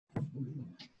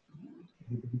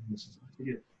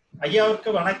ஐயாவுக்கு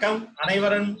வணக்கம்.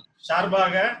 அனைவரும்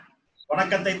சார்பாக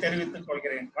வணக்கத்தை தெரிவித்துக்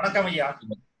கொள்கிறேன். வணக்கம் ஐயா.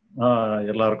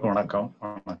 எல்லாருக்கும் வணக்கம்.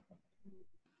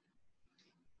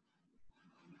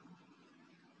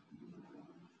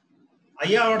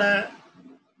 ஐயாவோட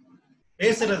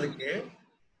பேசுறதுக்கு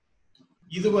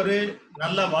இது ஒரு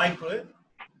நல்ல வாய்ப்பு.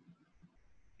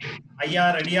 ஐயா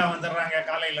ரெடியா வந்துடுறாங்க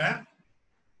காலையில.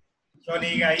 ஸோ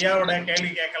நீங்க ஐயாவோட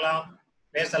கேள்வி கேட்கலாம்,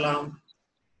 பேசலாம்.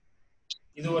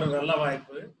 இது ஒரு நல்ல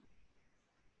வாய்ப்பு.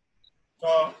 ஸோ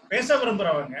பேச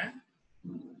விரும்புறவங்க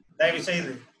தயவு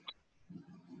செய்து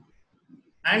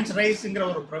ஹேண்ட்ஸ் ரைஸ்ங்கிற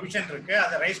ஒரு ப்ரொவிஷன் இருக்கு,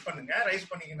 அதை ரைஸ் பண்ணுங்க. ரைஸ்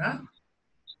பண்ணீங்கன்னா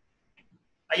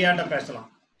ஐயாட்ட பேசலாம்.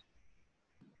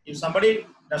 If somebody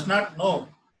does not know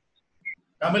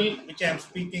Tamil which I am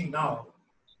speaking now,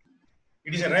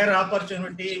 it is a rare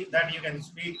opportunity that you can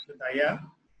speak with Ayya,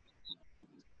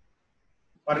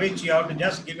 for which you have to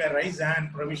just give a raise hand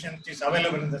provision which is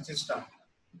available in the system.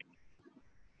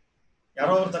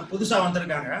 யாரோ ஒருத்தர் புதுசா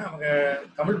வந்திருக்காங்க, அவங்க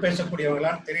தமிழ்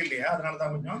பேசக்கூடியவங்களான்னு தெரியலையா, அதனால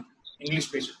தான் கொஞ்சம்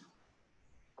English பேசு.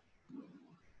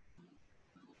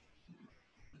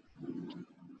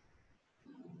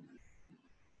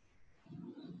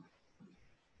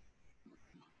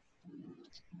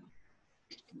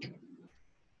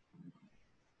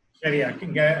 சரியா?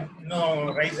 இங்க இன்னும்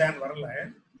ரைஸ் ஹேண்ட் வரல.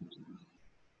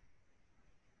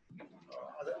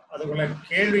 அதுக்குள்ள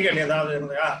கேள்விகள் ஏதாவது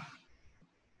இருந்தா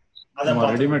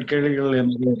ரெடிமேட் கேள்விகள்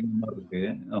இருக்கு.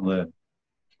 அந்த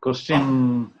क्वेश्चन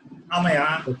ஆமாயா,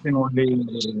 क्वेश्चन ஒன்லி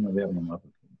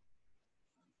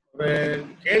ஒரு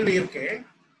கேள்வி இருக்கு.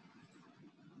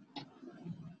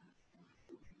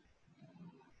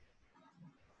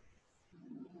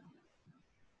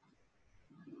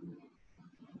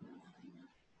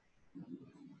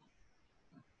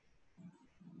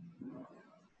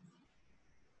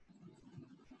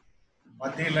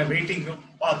 மத்தியில் வெயிட்டிங்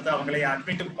பார்த்து அவங்களை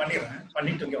அட்மிட்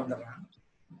பண்ணிட்டு இங்க வந்துடுறேன்.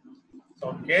 ஸோ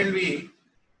கேள்வி,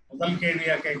 முதல்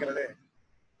கேள்வியா கேட்கறது,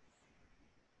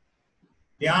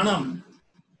 தியானம்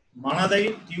மனதை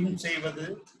டியூன் செய்வது,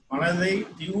 மனதை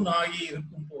டியூன் ஆகி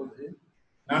இருக்கும் போது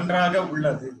நன்றாக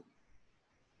உள்ளது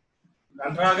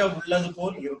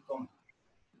போல் இருக்கும்.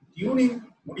 டியூனிங்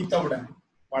முடித்தவுடன்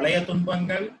பழைய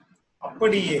துன்பங்கள்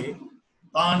அப்படியே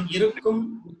தான் இருக்கும்.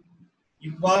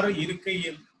 இவ்வாறு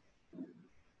இருக்கையில்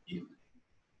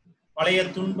பழைய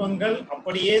துன்பங்கள்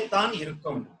அப்படியே தான்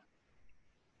இருக்கும்.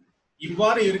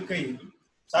 இவ்வாறு இருக்கையில்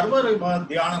சர்வரூப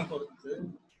தியானம் பொறுத்து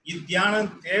இத்தியானம்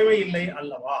தேவையில்லை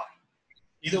அல்லவா?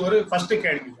 இது ஒரு ஃபர்ஸ்ட்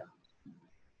கேள்வி.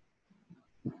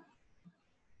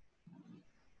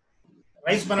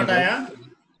 ரைஸ் பண்ணட்டாயா?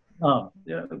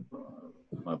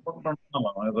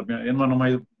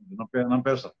 நான்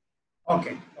பேசுறேன்.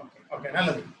 ஓகே ஓகே ஓகே,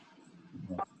 நல்லது.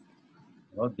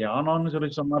 தியானம்னு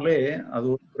சொல்லி சொன்னாலே அது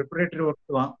ஒரு ப்ரிப்பரேட்டரி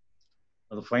ஒர்க் தான்,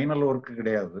 அது ஃபைனல் ஒர்க்கு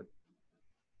கிடையாது.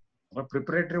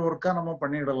 ப்ரிப்பரேட்டரி ஒர்க்கா நம்ம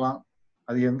பண்ணிடலாம்.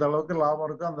 அது எந்த அளவுக்கு லாபம்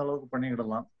இருக்கோ அந்த அளவுக்கு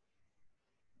பண்ணிக்கிடலாம்.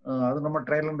 அது நம்ம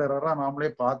ட்ரையல் அண்ட் எரரா நாமளே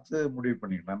பார்த்து முடிவு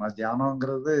பண்ணிக்கலாம். நான்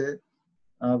தியானங்கிறது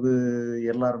அது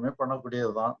எல்லாருமே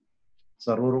பண்ணக்கூடியது தான்.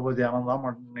 சர்வரூப தியானம் தான்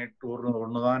நீட்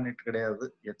ஒண்ணுதான் நீட் கிடையாது.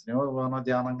 எத்தனையோ விதமான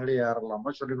தியானங்களே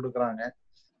யாரெல்லாமோ சொல்லி கொடுக்குறாங்க.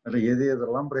 அதில் எது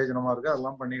எதெல்லாம் பிரயோஜனமா இருக்கோ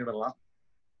அதெல்லாம் பண்ணிக்கிடலாம்.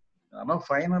 ஆனா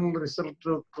ஃபைனல்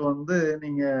ரிசல்ட்டுக்கு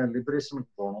நீங்க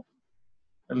லிபரேஷனுக்கு போகணும்.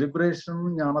 லிபரேஷன்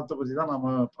ஞானத்தை பத்தி தான்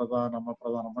நம்ம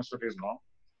பிரதானமா சொல்லிடுறோம்.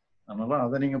 அதனால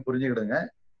அதை நீங்க புரிஞ்சுக்கிடுங்க.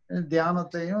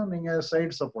 தியானத்தையும் நீங்க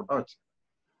சைடு சப்போர்ட்டா வச்சு.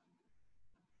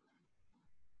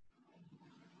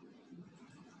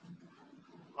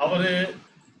 அவரு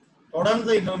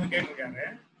தொடர்ந்து இன்னொன்னு கேட்டிருக்காங்க,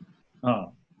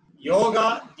 யோகா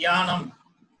தியானம்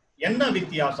என்ன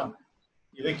வித்தியாசம்?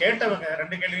 இதை கேட்டவங்க,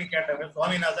 ரெண்டு கேள்வியும் கேட்டவங்க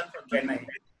சுவாமிநாதன் சென்னை.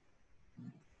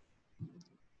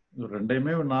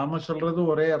 ரெண்டையுமே நாம சொல்றது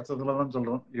ஒரே அர்த்தத்துலதான்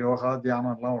சொல்றோம். யோகா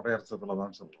தியானம் எல்லாம் ஒரே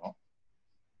அர்த்தத்துலதான் சொல்றோம்.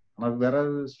 ஆனா வேற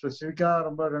ஸ்பெசிபிக்கா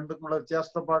ரொம்ப ரெண்டுக்குள்ள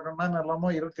வித்தியாசத்தை பார்க்கணும்னா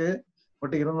எல்லாமோ இருக்கு.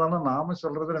 பட் இருந்தாலும் நாம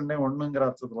சொல்றது ரெண்டையும் ஒண்ணுங்கிற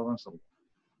அர்த்தத்துலதான் சொல்றோம்.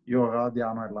 யோகா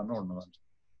தியானம் எல்லாமே ஒண்ணுதான்.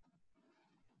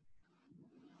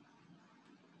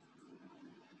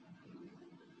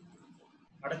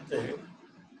 அடுத்து,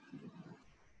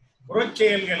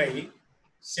 புறச்செயல்களை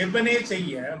செவ்வனே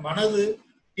செய்ய மனது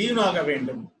டியூனாக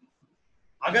வேண்டும்,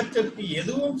 அகத்திற்கு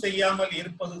எதுவும் செய்யாமல்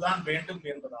இருப்பதுதான் வேண்டும்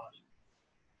என்பதால்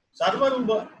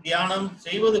சர்வரூப தியானம்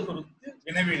செய்வது குறித்து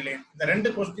வினவில்லேன். இந்த ரெண்டு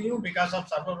கொஸ்டினும் பிகாஸ் ஆஃப்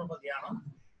சர்வரூப தியானம்,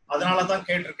 அதனாலதான்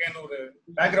கேட்டிருக்கேன்னு ஒரு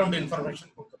பேக்ரவுண்ட்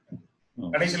இன்ஃபர்மேஷன் கொடுத்துருக்கேன்,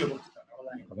 கடைசியில்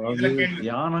கொடுத்துருக்கேன்.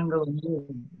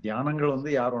 தியானங்கள்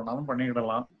யார் வேணாலும்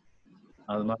பண்ணிக்கிடலாம்.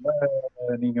 அதனால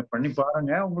நீங்க பண்ணி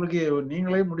பாருங்க, உங்களுக்கு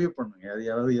நீங்களே முடிவு பண்ணுங்க.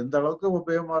 அது எந்த அளவுக்கு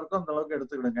உபயோகமா இருக்கோ அந்த அளவுக்கு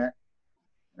எடுத்துக்கிடுங்க.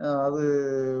 அது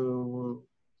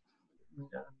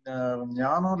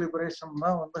ஞானம் லிபரேஷன்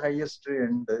தான் வந்து ஹையஸ்ட்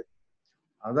எண்டு.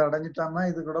 அதை அடைஞ்சிட்டான்னா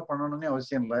இது கூட பண்ணணும்னு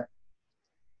அவசியம் இல்லை.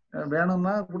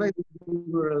 வேணும்னா கூட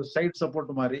சைட்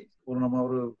சப்போர்ட் மாதிரி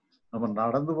நம்ம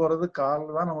நடந்து போறது கால்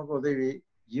தான் நமக்கு உதவி.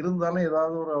 இருந்தாலும்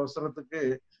ஏதாவது ஒரு அவசரத்துக்கு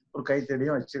ஒரு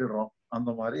கைத்தடியும் வச்சுக்கிடுறோம். அந்த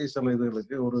மாதிரி சில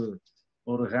இதுகளுக்கு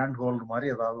ஒரு ஹேண்ட் ஹோல்டு மாதிரி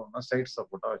ஏதாவது ஒண்ணா சைட்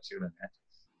சப்போர்ட்டா வச்சுக்கிடுங்க.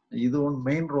 இது ஒன்று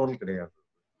மெயின் ரோல் கிடையாது.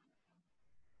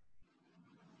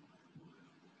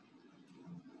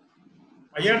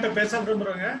 ஐயாட்ட பேச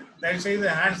விரும்புறவங்க தயவுசெய்து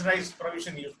ஹேண்ட்ஸ் ரைஸ்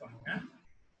ப்ரொவிஷன் யூஸ் பண்ணுங்க.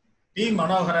 டி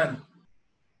மனோகரன்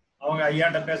அவங்க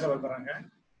ஐயாட்ட பேச விரும்புறாங்க.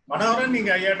 மனோகரன், நீங்க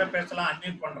ஐயாட்ட பேசலாம்.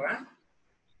 அன்மியூட் பண்றேன்.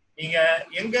 நீங்க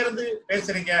எங்க இருந்து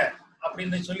பேசுறீங்க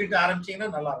அப்படின்னு சொல்லிட்டு ஆரம்பிச்சீங்கன்னா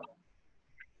நல்லா இருக்கும்.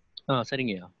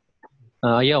 சரிங்க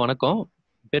ஐயா. வணக்கம்.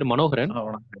 பேர் மனோகரன்,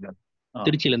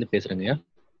 திருச்சியில இருந்து பேசுறேங்க ஐயா.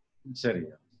 சரி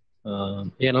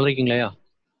ஐயா, நல்லா இருக்கீங்களா ஐயா?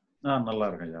 நல்லா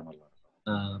இருக்கேன் ஐயா. நல்லா இருக்கேன்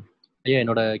ஐயா.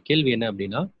 என்னோட கேள்வி என்ன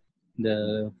அப்படின்னா, இந்த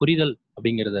புரிதல்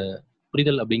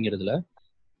அப்படிங்கிறதுல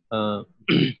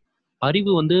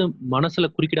அறிவு வந்து மனசுல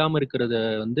குறுக்கிடாம இருக்கிறத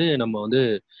வந்து நம்ம வந்து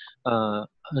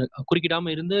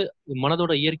குறுக்கிடாம இருந்து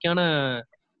மனதோட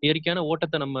இயற்கையான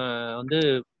ஓட்டத்தை நம்ம வந்து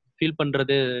ஃபீல்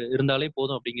பண்றது இருந்தாலே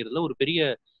போதும் அப்படிங்கிறதுல ஒரு பெரிய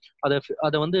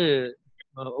அதை வந்து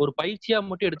ஒரு பயிற்சியா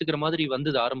மட்டும் எடுத்துக்கிற மாதிரி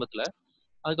வந்தது ஆரம்பத்துல.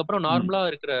 அதுக்கப்புறம் நார்மலா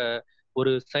இருக்கிற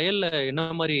ஒரு செயல்ல என்ன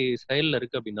மாதிரி செயல்ல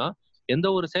இருக்கு அப்படின்னா, எந்த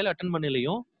ஒரு செயல் அட்டன்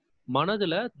பண்ணலையும்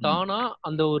மனதுல தானா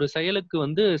அந்த ஒரு செயலுக்கு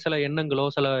வந்து சில எண்ணங்களோ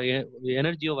சில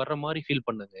எனர்ஜியோ வர்ற மாதிரி ஃபீல்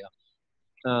பண்ணுங்கய்யா.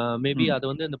 மேபி அது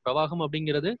வந்து அந்த பிரவாகம்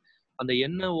அப்படிங்கிறது அந்த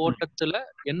எண்ண ஓட்டத்துல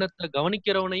எண்ணத்தை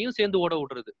கவனிக்கிறவனையும் சேர்ந்து ஓட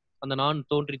விடுறது. அந்த நான்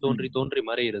தோன்றி தோன்றி தோன்றி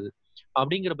மறையிறது.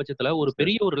 அப்படிங்கிற பட்சத்துல ஒரு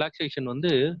பெரிய ஒரு ரிலாக்ஸேஷன்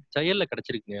வந்து செயல்ல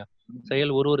கிடைச்சிருக்குங்கய்யா.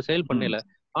 செயல் ஒரு செயல் பண்ணல.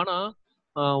 ஆனா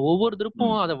ஒவ்வொரு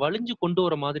திருப்பும் அதை வலிஞ்சு கொண்டு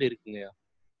வர மாதிரி இருக்குங்கய்யா.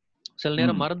 சில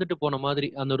நேரம் மறந்துட்டு போன மாதிரி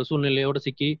அந்த ஒரு சூழ்நிலையோட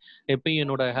சிக்கி எப்பயும்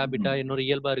என்னோட ஹேபிட்டா என்னோட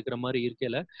இயல்பா இருக்கிற மாதிரி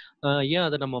இருக்கல. ஏன்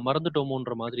அதை நம்ம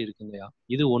மறந்துட்டோமோன்ற மாதிரி இருக்குங்கய்யா.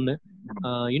 இது ஒண்ணு.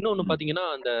 இன்னொன்னு பாத்தீங்கன்னா,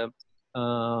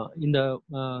 இந்த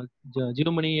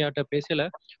ஜீவமணியாட்ட பேசல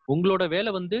உங்களோட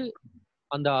வேலை வந்து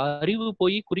அந்த அறிவு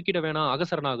போய் குறுக்கிட வேணாம்,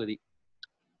 அகசரணாகதி.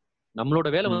 நம்மளோட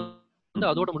வேலை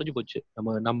வந்து அதோட முடிஞ்சு போச்சு.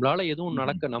 நம்மளால எதுவும்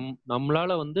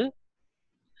நம்மளால வந்து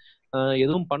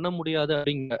எதுவும் பண்ண முடியாது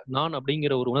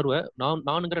அப்படிங்கிற ஒரு உணர்வை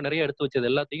நானுங்கிற நிறைய எடுத்து வச்சது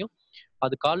எல்லாத்தையும்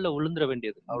அது காலில் விழுந்துட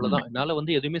வேண்டியது. அவ்வளவுதான். என்னால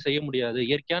வந்து எதுவுமே செய்ய முடியாது,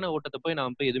 இயற்கையான ஓட்டத்தை போய்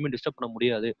நான் போய் எதுவுமே டிஸ்டர்ப் பண்ண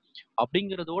முடியாது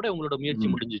அப்படிங்கறதோட உங்களோட முயற்சி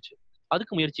முடிஞ்சிச்சு.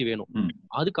 அதுக்கு முயற்சி வேணும்.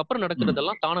 அதுக்கப்புறம்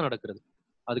நடக்கிறதெல்லாம் தானா நடக்கிறது.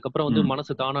 அதுக்கப்புறம் வந்து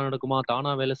மனசு தானா நடக்குமா,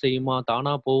 தானா வேலை செய்யுமா,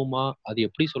 தானா போகுமா, அது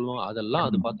எப்படி சொல்லும், அதெல்லாம்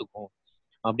அது பாத்துக்கும்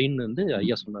அப்படின்னு வந்து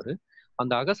ஐயா சொன்னாரு.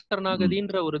 அந்த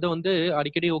அகசரணாகதின்ற ஒரு இதை வந்து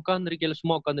அடிக்கடி உட்கார்ந்துருக்கையில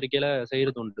சும்மா உட்கார்ந்துருக்கையில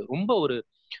செய்யறது உண்டு. ரொம்ப ஒரு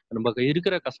நம்ம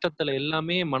இருக்கிற கஷ்டத்துல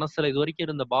எல்லாமே மனசுல இது வரைக்கும்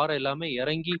இருந்த பாரம் எல்லாமே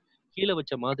இறங்கி கீழே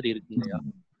வச்ச மாதிரி இருக்குங்கய்யா.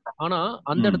 ஆனா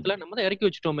அந்த இடத்துல நம்ம தான் இறக்கி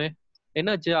வச்சுட்டோமே,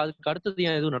 என்னாச்சு, அதுக்கு அடுத்தது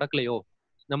ஏன் எதுவும் நடக்கலையோ,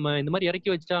 நம்ம இந்த மாதிரி இறக்கி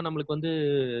வச்சா நம்மளுக்கு வந்து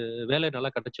வேலை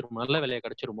நல்லா கிடைச்சிருமோ, நல்ல வேலையை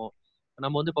கிடைச்சிருமோ,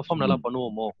 நம்ம வந்து பெர்ஃபார்ம் நல்லா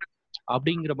பண்ணுவோமோ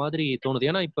அப்படிங்கிற மாதிரி தோணுது.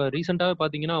 ஏன்னா இப்ப ரீசெண்டாவே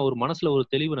பாத்தீங்கன்னா ஒரு மனசுல ஒரு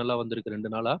தெளிவு நல்லா வந்திருக்கு. 2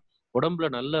 நாளா உடம்புல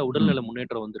நல்ல உடல்நல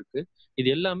முன்னேற்றம் வந்திருக்கு. இது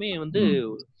எல்லாமே வந்து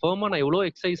ஃபர்மா நான் எவ்வளவு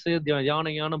எக்ஸசைஸ்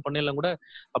யானம் பண்ணலாம் கூட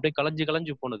அப்படியே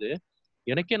கலைஞ்சு போனது.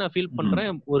 எனக்கே நான் ஃபீல்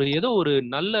பண்றேன், ஏதோ ஒரு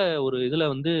நல்ல ஒரு இதுல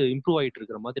வந்து இம்ப்ரூவ் ஆயிட்டு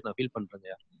இருக்கிற மாதிரி நான் ஃபீல் பண்றேங்க.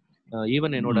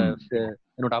 ஈவன்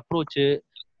என்னோட அப்ரோச்,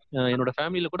 என்னோட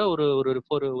ஃபேமிலியில கூட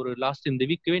ஒரு லாஸ்ட் இந்த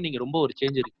வீக்கவே நீங்க ரொம்ப ஒரு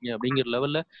சேஞ்ச் இருக்கீங்க அப்படிங்கிற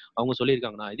லெவல்ல அவங்க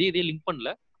சொல்லியிருக்காங்க. நான் இதே லிங்க்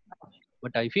பண்ணல,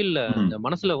 பட் ஐ ஃபீல் இந்த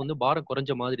மனசுல வந்து பாரம்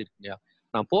குறைஞ்ச மாதிரி இருக்குங்க.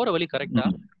 நான் போற வழி கரெக்டா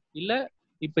இல்ல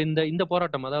இப்ப இந்த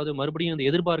போராட்டம், அதாவது மறுபடியும் இந்த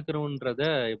எதிர்பார்க்கிறவன்றத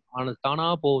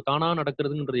தானா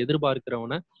நடக்கிறதுன்ற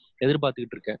எதிர்பார்க்கிறவனை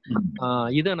எதிர்பார்த்துக்கிட்டு இருக்கேன்.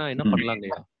 இத நான் என்ன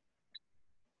பண்ணலாங்கய்யா?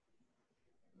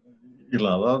 இல்ல,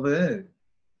 அதாவது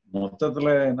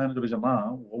மொத்தத்துல என்னன்னு சொல்லி சொன்னா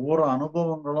ஒவ்வொரு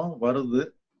அனுபவங்களும் வருது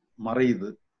மறையுது,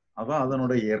 அதான்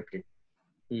அதனுடைய இயற்கை.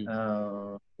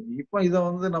 இப்ப இத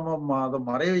வந்து நம்ம அதை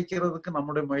மறைய வைக்கிறதுக்கு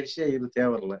நம்முடைய முயற்சியா இது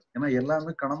தேவையில்லை. ஏன்னா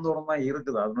எல்லாமே கடந்தோறம் தான்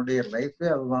இருக்குது. அதனுடைய லைஃபே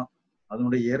அதுதான்,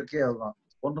 அதனுடைய இயற்கையே அதுதான்.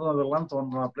 தோன்றதெல்லாம்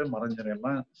தோன்றாப்லே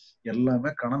மறைஞ்சிடும். எல்லாமே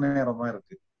கண நேரம் தான்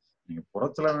இருக்கு. நீங்க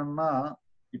புறத்துல வேணும்னா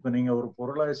இப்ப நீங்க ஒரு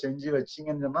பொருளை செஞ்சு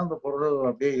வச்சீங்கன்னு சொன்னா அந்த பொருள்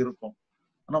அப்படியே இருக்கும்.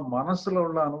 ஆனா மனசுல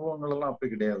உள்ள அனுபவங்கள் எல்லாம் அப்படி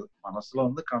கிடையாது. மனசுல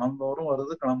வந்து கணந்தோறும்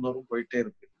வருது, கணந்தோறும் போயிட்டே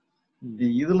இருக்கு.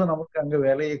 இதுல நமக்கு அங்க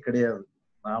வேலையே கிடையாது.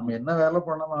 நாம என்ன வேலை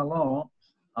பண்ணனாலும்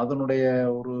அதனுடைய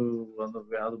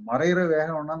அது மறைகிற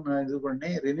வேகம் வேணா இது பண்ணி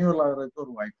ரினியூவல் ஆகுறதுக்கு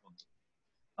ஒரு வாய்ப்பு வந்து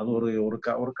அது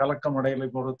ஒரு கலக்கம் அடையில.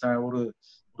 இப்போ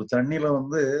ஒரு தண்ணியில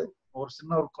வந்து ஒரு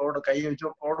சின்ன ஒரு கோடு கை வச்சு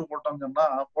ஒரு கோடு போட்டோம்னு சொன்னா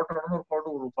போட்ட உடனே ஒரு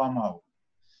கோடு ஃபார்ம் ஆகும்.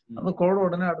 அந்த கோடு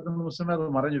உடனே அடுத்த நிமிஷமே அது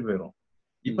மறைஞ்சு போயிடும்.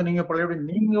 இப்ப நீங்க பழையபடி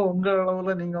நீங்க உங்க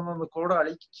அளவுல நீங்க வந்து அந்த கோடை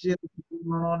அழிச்சு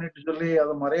சொல்லி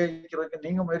அதை மறைய வைக்கிறதுக்கு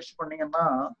நீங்க முயற்சி பண்ணீங்கன்னா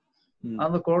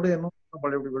அந்த கோடு இன்னும்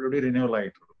பழையபடி ரினியூவல்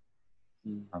ஆயிட்டு இருக்கும்.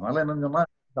 அதனால என்னன்னு சொன்னா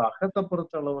இந்த அகத்தை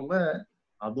பொறுத்த அளவுல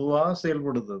அதுவா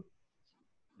செயல்படுது.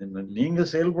 நீங்க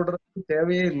செயல்படுறதுக்கு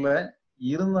தேவையே இல்லை.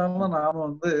 இருந்தாலும் நாம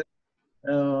வந்து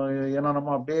ஏன்னா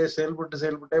நம்ம அப்படியே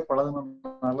செயல்பட்டே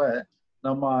பழகுனதுனால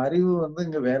நம்ம அறிவு வந்து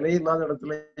இங்க வேலையே இல்லாத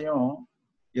இடத்துலயும்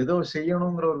ஏதோ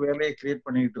செய்யணுங்கிற ஒரு வேலையை கிரியேட்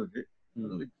பண்ணிக்கிட்டு இருக்கு.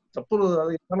 தப்பு,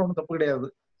 அது இருந்தாலும் ஒன்றும் தப்பு கிடையாது.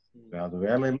 அது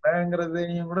வேலை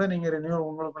இல்லைங்கிறதையும் கூட நீங்க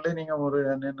உங்களுக்குள்ளே நீங்க ஒரு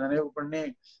நினைவு பண்ணி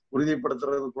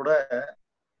உறுதிப்படுத்துறது கூட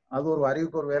அது ஒரு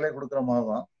அறிவுக்கு ஒரு வேலையை கொடுக்குற மாதிரி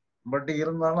தான். பட்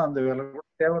இருந்தாலும் அந்த வேலை கூட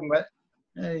தேவையில்லை.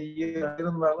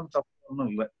 இருந்தாலும் தப்பு ஒன்றும்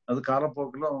இல்லை. அது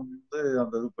காலப்போக்கில் வந்து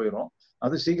அந்த இது போயிடும்.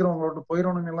 அது சீக்கிரம் உங்களோட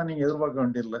போயிடணும்னு எல்லாம் நீங்க எதிர்பார்க்க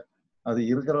வேண்டியதில்லை. அது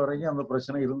இருக்கிற வரைக்கும் அந்த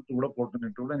பிரச்சனை இருந்துட்டு கூட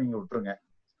போட்டுன்னுட்டு கூட நீங்க விட்டுருங்க.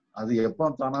 அது எப்போ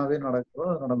தானாவே நடக்கிறதோ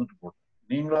அது நடந்துட்டு போடும்.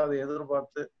 நீங்களும் அதை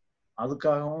எதிர்பார்த்து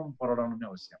அதுக்காகவும் போராடணும்னு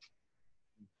அவசியம்.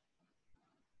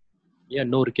 ஏன்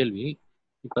இன்னொரு கேள்வி,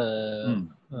 இப்ப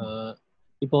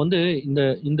இப்ப வந்து இந்த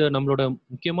இந்த நம்மளோட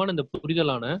முக்கியமான இந்த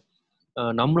புரிதலான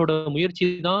நம்மளோட முயற்சி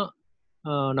தான்,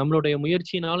 நம்மளுடைய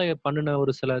முயற்சியினால பண்ணின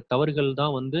ஒரு சில தவறுகள்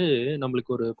தான் வந்து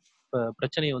நம்மளுக்கு ஒரு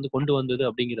பிரச்சனையை வந்து கொண்டு வந்தது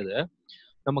அப்படிங்கிறத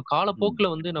நம்ம காலப்போக்குல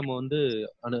வந்து நம்ம வந்து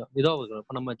இதாகும்.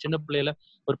 இப்ப நம்ம சின்ன பிள்ளையில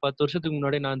ஒரு 10 வருஷத்துக்கு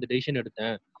முன்னாடி நான் இந்த டெசிஷன்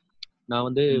எடுத்தேன், நான்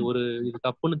வந்து ஒரு இது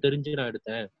தப்புன்னு தெரிஞ்சு நான்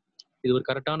எடுத்தேன், இது ஒரு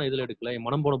கரெக்டான இதுல எடுக்கல, என்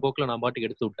மனம் போன போக்குல நான் பாட்டுக்கு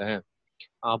எடுத்து விட்டேன்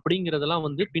அப்படிங்கறதெல்லாம்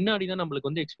வந்து பின்னாடிதான் நம்மளுக்கு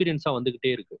வந்து எக்ஸ்பீரியன்ஸா வந்துகிட்டே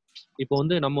இருக்கு. இப்போ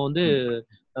வந்து நம்ம வந்து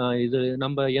இது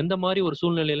நம்ம எந்த மாதிரி ஒரு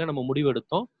சூழ்நிலையில நம்ம முடிவு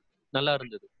எடுத்தோம் நல்லா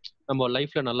இருந்தது, நம்ம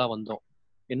லைஃப்ல நல்லா வந்தோம்,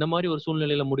 என்ன மாதிரி ஒரு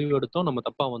சூழ்நிலையில முடிவு எடுத்தோம் நம்ம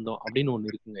தப்பா வந்தோம் அப்படின்னு ஒண்ணு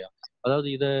இருக்குங்கய்யா. அதாவது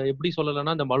இத எப்படி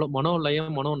சொல்லலைன்னா, இந்த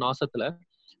மனோலயம் மனோ நாசத்துல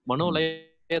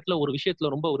மனோலயத்துல ஒரு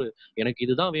விஷயத்துல ரொம்ப ஒரு எனக்கு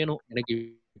இதுதான் வேணும், எனக்கு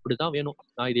இப்படிதான் வேணும்,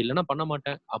 நான் இது இல்லைன்னா பண்ண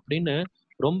மாட்டேன் அப்படின்னு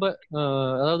ரொம்ப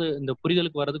அதாவது இந்த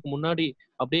புரிதலுக்கு வர்றதுக்கு முன்னாடி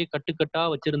அப்படியே கட்டுக்கட்டா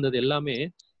வச்சிருந்தது எல்லாமே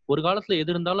ஒரு காலத்துல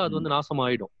எது இருந்தாலும் அது வந்து நாசம்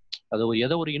ஆயிடும். அது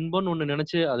ஏதோ ஒரு இன்பம்னு ஒண்ணு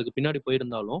நினைச்சு அதுக்கு பின்னாடி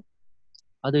போயிருந்தாலும்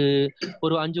அது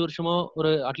ஒரு 5 வருஷமோ ஒரு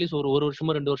அட்லீஸ்ட் ஒரு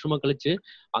வருஷமோ 2 வருஷமோ கழிச்சு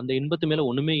அந்த இன்பத்து மேல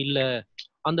ஒண்ணுமே இல்ல,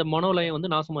 அந்த மனோலயம்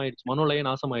வந்து நாசமாயிடுச்சு, மனோலயம்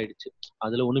நாசமாயிடுச்சு,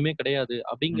 அதுல ஒண்ணுமே கிடையாது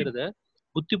அப்படிங்கிறத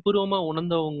புத்திபூர்வமா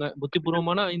உணர்ந்தவங்க,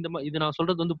 புத்திபூர்வமான இது நான்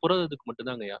சொல்றது வந்து புறதுக்கு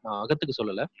மட்டும்தாங்கய்யா, நான் அகத்துக்கு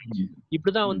சொல்லல.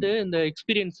 இப்படிதான் வந்து இந்த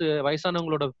எக்ஸ்பீரியன்ஸ்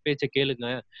வயசானவங்களோட பேச்சை கேளுங்க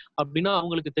அப்படின்னா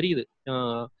அவங்களுக்கு தெரியுது,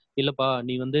 இல்லப்பா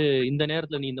நீ வந்து இந்த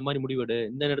நேரத்துல நீ இந்த மாதிரி முடிவெடு,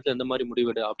 இந்த நேரத்துல இந்த மாதிரி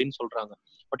முடிவெடு அப்படின்னு சொல்றாங்க.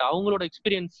 பட் அவங்களோட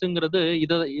எக்ஸ்பீரியன்ஸுங்கிறது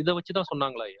இத வச்சுதான்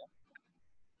சொன்னாங்களா ஐயா?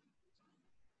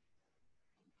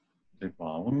 இப்போ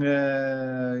அவங்க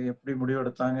எப்படி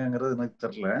முடிவெடுத்தாங்கிறது எனக்கு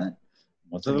தெரியல.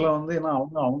 மொத்தத்துல வந்து ஏன்னா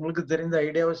அவங்களுக்கு தெரிந்த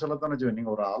ஐடியாவை சொல்லத்தானே செய்வேன்.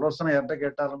 நீங்க ஒரு ஆலோசனை யார்கிட்ட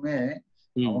கேட்டாலுமே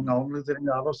அவங்களுக்கு தெரிஞ்ச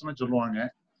ஆலோசனை சொல்லுவாங்க.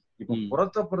 இப்ப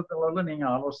புறத்தை பொறுத்தளவுல நீங்க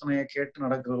ஆலோசனையை கேட்டு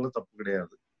நடக்கிறதுல தப்பு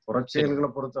கிடையாது. புறச்செயல்களை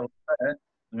பொறுத்தளவுல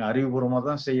நீங்க அறிவுபூர்வமா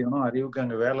தான் செய்யணும். அறிவுக்கு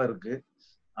அங்க வேலை இருக்கு.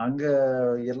 அங்க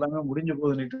எல்லாமே முடிஞ்சு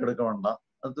போது நீட்டு எடுக்க வேண்டாம்.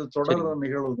 அது தொடர்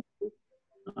நிகழ்வு.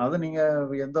 அதை நீங்க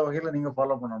எந்த வகையில நீங்க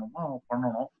ஃபாலோ பண்ணணுமோ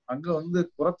பண்ணணும். அங்க வந்து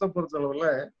புறத்தை பொறுத்தளவுல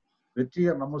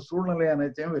நம்ம சூழ்நிலை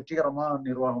அனைத்தையும் வெற்றிகரமா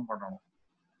நிர்வாகம் பண்ணணும்.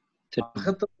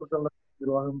 அகத்தை பொறுத்தளவு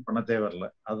நிர்வாகம் பண்ண தேவையில்லை.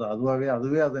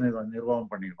 அதுவே அதை நிர்வாகம்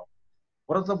பண்ணிக்கணும்.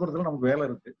 புறத்தை பொறுத்தவரை நமக்கு வேலை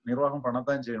இருக்கு, நிர்வாகம்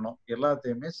பண்ணத்தான் செய்யணும்.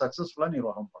 எல்லாத்தையுமே சக்சஸ்ஃபுல்லா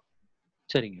நிர்வாகம் பண்ணணும்.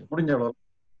 சரிங்க, முடிஞ்ச அளவு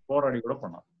போராடி கூட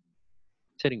பண்ணலாம்.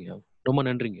 சரிங்க, ரொம்ப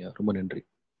நன்றிங்க, ரொம்ப நன்றி.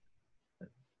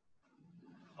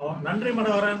 நன்றி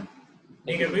மனோகரன்,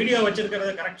 நீங்க வீடியோ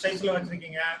வச்சிருக்கிறது கரெக்ட் சைஸ்ல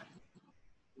வச்சிருக்கீங்க,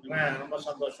 ரொம்ப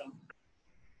சந்தோஷம்.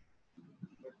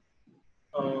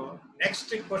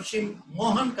 நெக்ஸ்ட் क्वेश्चन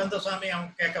மோகன் கந்தசாமி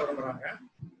அவங்க கேட்க விரும்புறாங்க.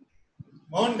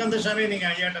 மோகன் கந்தசாமி, நீங்க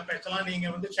ஐயாட்ட பேசலாம். நீங்க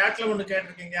வந்து சாட்ல ஒண்ணு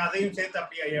கேட்டிருக்கீங்க, அதையும் சேர்த்து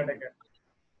அப்படியே ஐயாட்ட கேட்க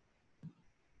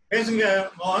பேசுங்க.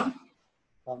 மோகன்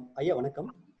ஐயா வணக்கம்.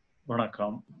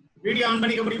 வணக்கம். வீடியோ ஆன்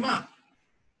பண்ணிக்க முடியுமா?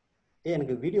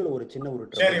 எனக்கு வீடியோல ஒரு சின்ன ஒரு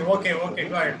சரி, ஓகே ஓகே,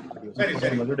 சரி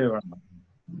சரி.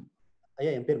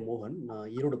 ஐயா என் பேர் மோகன், நான்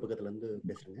ஈரோடு பக்கத்துல இருந்து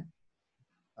பேசுறேங்க.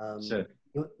 சரி.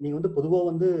 நீங்க வந்து பொதுவா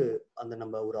வந்து அந்த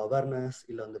நம்ம ஒரு அவேர்னஸ்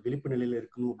இல்ல அந்த விழிப்பு நிலையில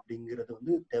இருக்கணும் அப்படிங்கறது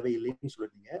வந்து தேவையில்லைன்னு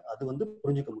சொல்லிருந்தீங்க. அது வந்து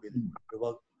புரிஞ்சுக்க முடியுது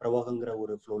பிரவாகங்கிற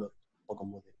ஒரு ஃப்ளோல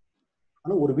பார்க்கும்போது.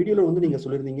 ஆனா ஒரு வீடியோல வந்து நீங்க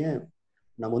சொல்லிருந்தீங்க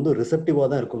நம்ம வந்து ரிசெப்டிவா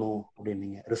தான் இருக்கணும்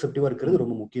அப்படின்னீங்க. ரிசெப்டிவா இருக்கிறது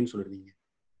ரொம்ப முக்கியம்னு சொல்லிருந்தீங்க.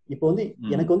 இப்போ வந்து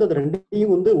எனக்கு வந்து அது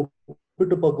ரெண்டையும் வந்து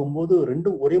ஒப்பிட்டு பார்க்கும்போது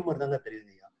ரெண்டும் ஒரே மாதிரி தாங்க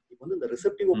தெரியுது. இப்போ வந்து இந்த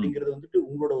ரிசெப்டிவ் அப்படிங்கிறது வந்துட்டு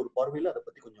உங்களோட ஒரு பார்வையில அதை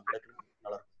பத்தி கொஞ்சம் விளக்குறது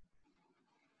நல்லா இருக்கும்.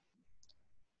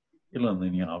 இல்ல,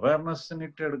 நீங்க அவேர்னஸ்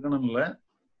எடுக்கணும் இல்ல.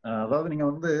 அதாவது நீங்க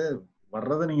வந்து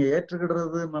வர்றதை நீங்க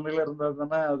ஏற்றுக்கிடுறது நிலையில இருந்தா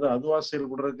தானே அது அதுவா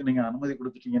செயல்படுறதுக்கு நீங்க அனுமதி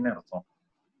கொடுத்துட்டீங்கன்னு அர்த்தம்.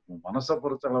 மனசை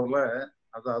பொறுத்த அளவுல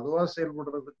அது அதுவா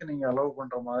செயல்படுறதுக்கு நீங்க அலோவ்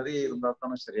பண்ற மாதிரி இருந்தா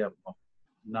தானே சரியா இருக்கும்.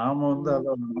 நாம வந்து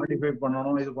அதை மாடிஃபை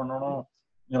பண்ணணும், இது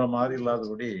பண்ணணும்ங்கிற மாதிரி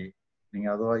இல்லாதபடி நீங்க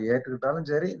அதுவா ஏற்றுக்கிட்டாலும்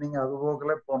சரி, நீங்க அது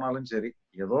போக்குல போனாலும் சரி,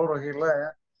 ஏதோ ஒரு வகையில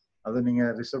அது நீங்க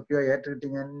ரிசெப்டிவா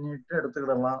ஏற்றுக்கிட்டீங்கன்னு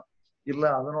எடுத்துக்கிடலாம். இல்ல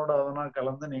அதனா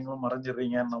கலந்து நீங்களும்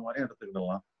மறைஞ்சிடுறீங்கன்ற மாதிரி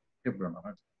எடுத்துக்கிடலாம். எப்படி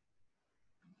வேணாலும்.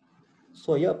 ஸோ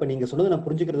ஐயா, இப்போ நீங்க சொன்னதை நான்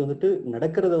புரிஞ்சுக்கிறது வந்துட்டு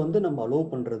நடக்கிறத வந்து நம்ம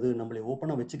அலோவ் பண்றது, நம்மளை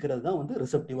ஓப்பனா வச்சுக்கிறது தான் வந்து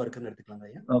ரிசப்டிவா இருக்குன்னு எடுத்துக்கலாங்க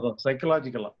ஐயா. அதான்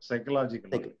சைக்கலாஜிக்கலா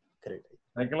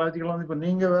வந்து இப்ப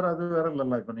நீங்க வேற அது வேற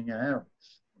இல்லல்ல. இப்ப நீங்க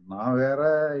நான் வேற,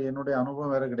 என்னுடைய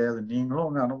அனுபவம் வேற கிடையாது. நீங்களும்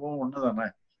உங்க அனுபவம் ஒண்ணுதானே.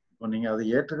 இப்ப நீங்க அதை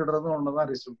ஏற்றுக்கிடுறதும் ஒண்ணுதான்,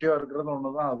 ரிசப்டிவா இருக்கிறதும்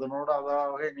ஒண்ணுதான், அதனோட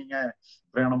அதாவே நீங்க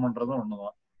பிரயாணம் பண்றதும்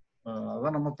ஒண்ணுதான்.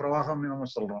 அதான் நம்ம பிரவாகம் நம்ம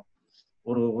சொல்றோம்.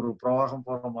 ஒரு பிரவாகம்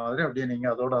போற மாதிரி அப்படியே நீங்க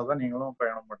அதோட அதான் நீங்களும்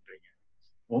பயணம் பண்றீங்க.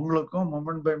 உங்களுக்கும்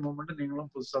மொமெண்ட் பை மொமெண்ட்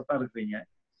நீங்களும் புதுசா தான் இருக்கிறீங்க.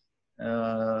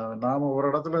 நாம ஒரு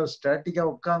இடத்துல ஸ்டாட்டிக்கா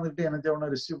உட்கார்ந்துட்டு எனக்கு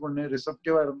ஒண்ணு ரிசீவ் பண்ணி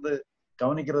ரிசப்டிவா இருந்து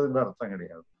கவனிக்கிறதுங்கிற அர்த்தம்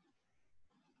கிடையாது.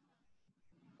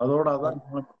 அதோட அதான்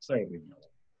நீங்களும் புதுசா இருக்கிறீங்க.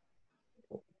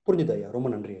 புரிஞ்சுது ஐயா, ரொம்ப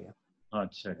நன்றி ஐயா.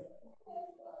 சரி,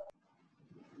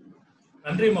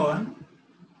 நன்றி மோகன்.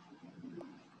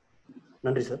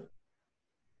 நன்றி சார்.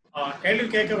 கேள்வி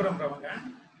கேட்க விரும்புறவங்க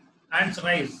ஹேண்ட்ஸ்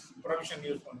ரைஸ் ப்ரொவிஷன்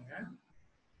யூஸ் பண்ணுங்க.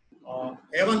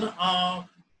 ஹெவன்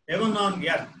ஆன்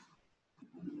எர்த்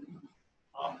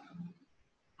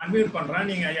அன்மியூட் பண்றேன்,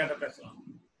 நீங்க ஐயாட்ட பேசலாம்.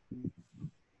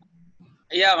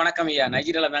 ஐயா வணக்கம் ஐயா,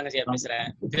 நைஜீரியால தாங்க ஐயா பேசுறேன்.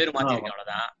 பேரு மாத்திருக்கேன்,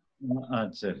 அவ்வளவுதான்.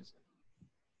 சரி.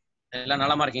 எல்லாம்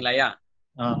நலமா இருக்கீங்களா ஐயா?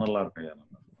 நல்லா இருக்கு ஐயா.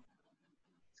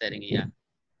 சரிங்க ஐயா.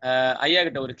 ஐயா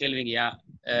கிட்ட ஒரு கேள்விங்கய்யா.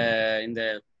 இந்த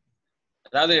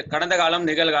அதாவது கடந்த காலம்,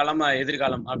 நிகழ்காலம்,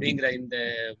 எதிர்காலம் அப்படிங்கிற இந்த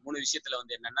 3 விஷயத்துல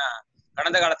வந்து என்னன்னா,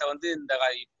 கடந்த காலத்தை வந்து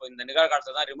இப்போ இந்த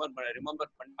நிகழ்காலத்தை தான் ரிமெம்பர்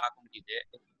பண்ணி பார்க்க முடியுது.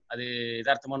 அது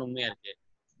யதார்த்தமான உண்மையா இருக்கு.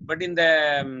 பட் இந்த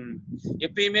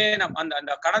எப்பயுமே அந்த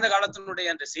அந்த கடந்த காலத்தினுடைய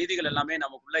அந்த செய்திகள் எல்லாமே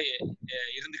நமக்குள்ள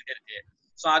இருந்துகிட்டே இருக்கு.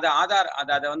 ஸோ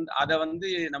அதை வந்து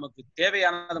நமக்கு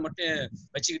தேவையானதை மட்டும்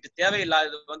வச்சுக்கிட்டு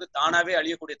தேவையில்லாதது வந்து தானாவே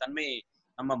அழியக்கூடிய தன்மை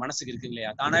நம்ம மனசுக்கு இருக்கு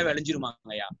இல்லையா? தானாவே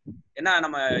அழிஞ்சிருமாங்க ஐயா. ஏன்னா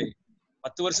நம்ம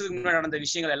 10 வருஷத்துக்கு முன்னாடி நடந்த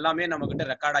விஷயங்கள் எல்லாமே நம்ம கிட்ட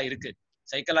ரெக்கார்டா இருக்கு.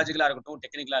 சைக்கலாஜிக்கலா இருக்கட்டும்,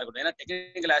 டெக்னிக்கலா இருக்கட்டும். ஏன்னா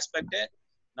டெக்னிக்கல் ஆஸ்பெக்ட்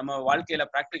நம்ம வாழ்க்கையில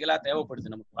பிராக்டிக்கலா தேவைப்படுது,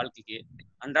 நமக்கு வாழ்க்கைக்கு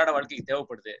அன்றாட வாழ்க்கைக்கு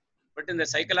தேவைப்படுது. பட் இந்த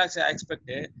சைக்கலாஜி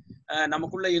ஆஸ்பெக்ட்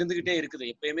நமக்குள்ள இருந்துகிட்டே இருக்குது,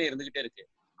 எப்பயுமே இருந்துகிட்டே இருக்கு.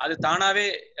 அது தானாவே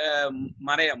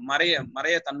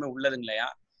மறைய தன்மை உள்ளதுங்களையா?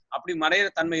 அப்படி மறைய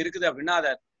தன்மை இருக்குது அப்படின்னா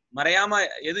அதை மறையாம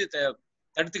எது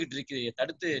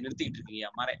தடுத்து நிறுத்திக்கிட்டு இருக்கீங்க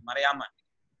மறையாம?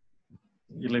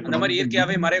 அந்த மாதிரி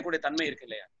இயற்கையாவே மறையக்கூடிய தன்மை இருக்கு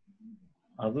இல்லையா?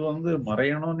 அது வந்து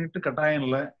மறையணும்னுட்டு கட்டாயம்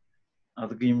இல்லை.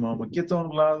 அதுக்கு முக்கியத்துவம்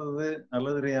இல்லாதது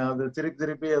அல்லது அது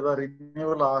திருப்பி ஏதோ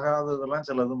ரினியூவல் ஆகாததெல்லாம்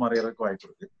சிலது மறையறதுக்கு வாய்ப்பு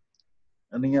இருக்கு.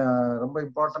 நீங்க ரொம்ப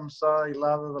இம்பார்ட்டன்ஸா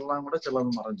இல்லாததெல்லாம் கூட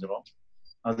சிலது மறைஞ்சிரும்.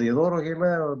 அது ஏதோ ஒரு வகையில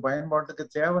பயன்பாட்டுக்கு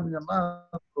தேவைன்னு சொன்னா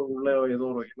உள்ள ஏதோ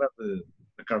ஒரு வகையில அது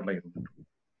ரெக்கார்ட்ல இருந்துட்டு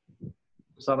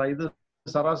இது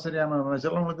சராசரியான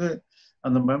சிலவங்களுக்கு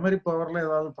அந்த மெமரி பவர்ல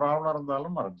ஏதாவது ப்ராப்ளம்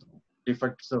இருந்தாலும் மறைஞ்சிடும்,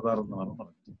 டிஃபெக்ட்ஸ் ஏதாவது இருந்தாலும்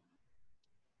மறைஞ்சிடும்.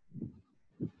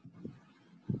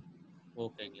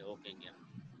 ஓகேங்க.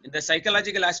 இந்த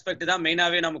சைக்கலாஜிக்கல் ஆஸ்பெக்ட் தான்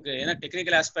மெயினாவே நமக்கு. ஏன்னா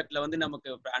டெக்னிக்கல் ஆஸ்பெக்ட்ல வந்து நமக்கு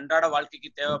அன்றாட வாழ்க்கைக்கு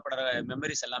தேவைப்படுற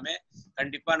மெமரிஸ் எல்லாமே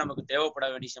கண்டிப்பா நமக்கு தேவைப்பட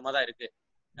வேண்டிய விஷயமா தான் இருக்கு.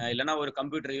 இல்லைன்னா ஒரு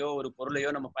கம்ப்யூட்டரையோ ஒரு பொருளையோ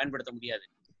நம்ம பயன்படுத்த முடியாது.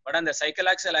 பட் அந்த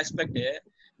சைக்கலாஜிக்கல் ஆஸ்பெக்ட்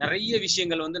நிறைய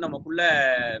விஷயங்கள் வந்து நமக்குள்ள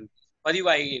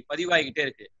பதிவாகிக்கிட்டே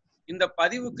இருக்கு. இந்த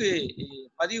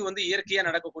பதிவு வந்து இயற்கையா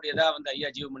நடக்கக்கூடியதா வந்து ஐயா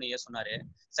ஜீவமணியா சொன்னாரு,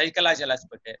 சைக்கலாஜிக்கல்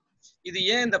ஆஸ்பெக்ட். இது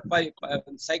ஏன் இந்த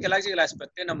சைக்கலாஜிக்கல்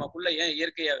ஆஸ்பெக்ட் நமக்குள்ள ஏன்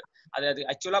இயற்கையா அது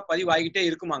ஆக்சுவலா பதிவாகிட்டே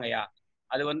இருக்குமாங்கய்யா?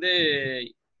 அது வந்து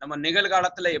நம்ம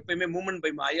நிகழ்காலத்துல எப்பயுமே மூமெண்ட்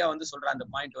பை ஐயா வந்து சொல்ற அந்த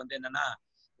பாயிண்ட் வந்து என்னன்னா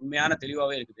உண்மையான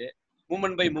தெளிவாவே இருக்குது.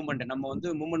 மூமெண்ட் பை மூமெண்ட் நம்ம வந்து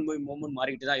மூமெண்ட் பை மூமெண்ட்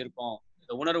மாறிட்டு தான் இருக்கோம்.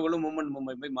 இந்த உணர்வுகளும்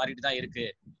மூமெண்ட் பை மாறிட்டு தான் இருக்கு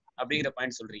அப்படிங்கிற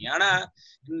பாயிண்ட் சொல்றீங்க. ஆனா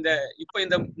இப்ப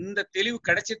இந்த தெளிவு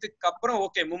கிடைச்சதுக்கு அப்புறம்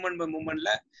ஓகே, மூமெண்ட் பை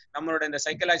மூமெண்ட்ல நம்மளோட இந்த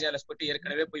சைக்கலாஜிக்கல் ஆஸ்பெக்ட்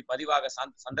ஏற்கனவே போய் பதிவாக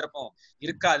சந்தர்ப்பம்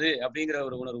இருக்காது அப்படிங்கிற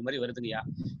ஒரு உணர்வு மாதிரி வருதுங்கய்யா.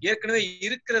 ஏற்கனவே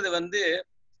இருக்கிறது வந்து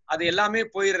அது எல்லாமே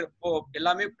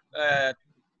எல்லாமே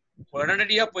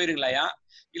உடனடியா போயிருங்களாயா,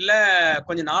 இல்ல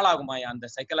கொஞ்சம் நாள் ஆகுமாயா அந்த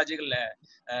சைக்கலாஜிக்கல்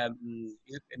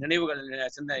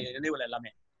நினைவுகள்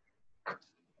எல்லாமே?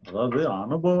 அதாவது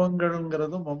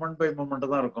அனுபவங்கள்ங்கிறது மொமெண்ட் பை மொமெண்ட்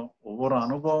தான் இருக்கும். ஒவ்வொரு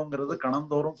அனுபவங்கிறது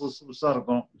கணந்தோறும் புதுசா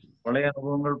இருக்கும். பழைய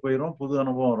அனுபவங்கள் போயிடும், புது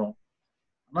அனுபவம் வரும்.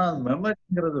 ஆனா அது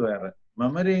மெமரிங்கிறது வேற.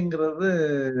 மெமரிங்கிறது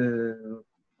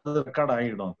ரெக்கார்ட்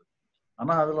ஆகிடும் அது.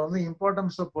 ஆனா அதுல வந்து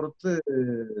இம்பார்ட்டன்ஸை பொறுத்து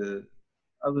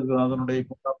அதனுடைய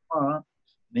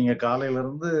நீங்க காலையில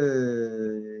இருந்து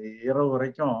இரவு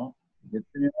வரைக்கும்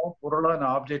எத்தனையோ பொருளா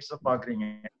ஆப்ஜெக்ட்ஸ பாக்குறீங்க.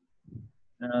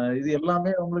 இது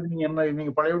எல்லாமே உங்களுக்கு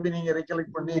நீங்க பழையபடி நீங்க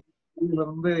ரெக்கலெக்ட் பண்ணி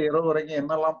இருந்து இரவு வரைக்கும்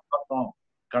என்னெல்லாம் பார்த்தோம்,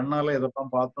 கண்ணால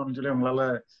எதெல்லாம் பார்த்தோம்னு சொல்லி உங்களால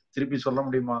திருப்பி சொல்ல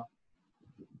முடியுமா?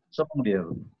 சொல்ல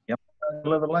முடியாது.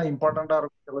 சிலதெல்லாம் இம்பார்ட்டண்டா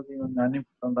இருக்கும், சிலது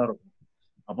அன்இம்பார்ட்டண்டா இருக்கும்.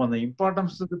 அப்போ அந்த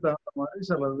இம்பார்ட்டன்ஸுக்கு தகுந்த மாதிரி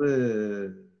சிலது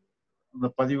அந்த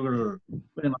பதிவுகள்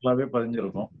கொஞ்சம் நல்லாவே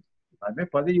பதிஞ்சிருக்கும். எல்லாமே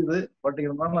பதியுது. பட்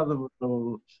இருந்தாலும் அது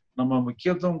நம்ம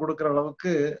முக்கியத்துவம் கொடுக்குற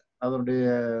அளவுக்கு அதனுடைய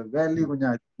வேல்யூ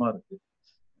கொஞ்சம் அதிகமா இருக்கு.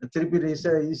 திருப்பி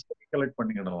ஈஸியா கலெக்ட்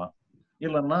பண்ணிக்கிடலாம்.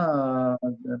 இல்லைன்னா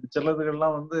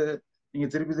சிலதுகள்லாம் நீங்க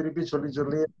திருப்பி திருப்பி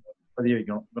சொல்லி பதிய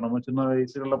வைக்கணும். இப்ப நம்ம சின்ன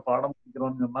வயசுல பாடம்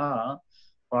படிக்கிறோம்னு சொன்னா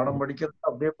பாடம் படிக்கிறது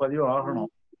அப்படியே பதிவு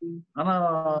ஆகணும். ஆனா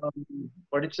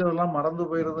படிச்சதெல்லாம் மறந்து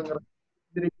போயிருதுங்கிற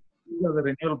திருப்பி அதை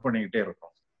ரினியூவல் பண்ணிக்கிட்டே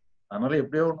இருக்கும். அதனால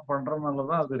எப்படியோ ஒண்ணு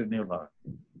பண்றதுனாலதான் அது ரினியூவல்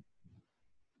ஆகும்.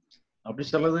 அப்படி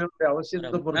சிலதுகளுடைய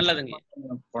அவசியத்தை நல்லதுங்க.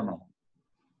 பண்ணணும்.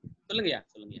 சொல்லுங்கய்யா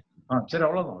சொல்லுங்க. சரி,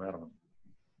 அவ்வளவுதான், வேற ஒண்ணு.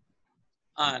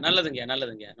 நல்லதுங்க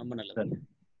நல்லதுங்க, ரொம்ப நல்லது.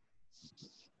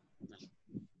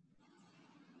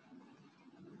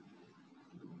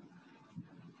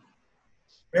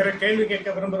 வேற கேள்வி கேட்க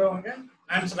விரும்புறவங்க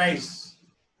ஹேண்ட்ஸ் ரைஸ்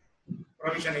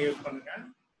ப்ரொவிஷனை யூஸ் பண்ணுங்க.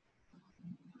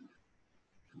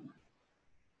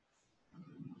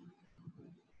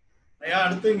 ஐயா,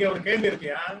 அடுத்து இங்க ஒரு கேள்வி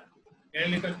இருக்கியா?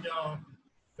 கேள்வி கொஞ்சம்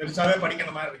பெருசாவே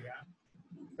படிக்கிற மாதிரி இருக்கியா?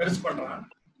 பெருசு பண்றான்.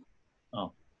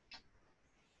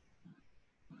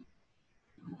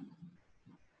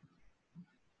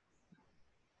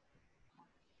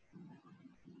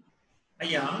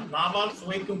 ஐயா, நாவால்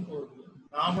சுவைக்கும் போது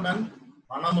நாமுடன்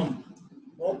மனமும்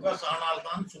போக்கஸ்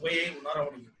ஆனால்தான் சுவையை உணர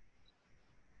முடியும்.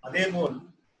 அதேபோல்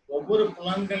ஒவ்வொரு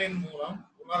புலன்களின் மூலம்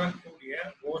உணரக்கூடிய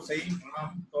ஓசை,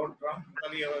 மனம், தோற்றம்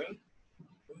முதலியவர்கள்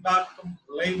உண்டாக்கும்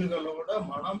விளைவுகளோட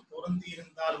மனம் பொருந்தி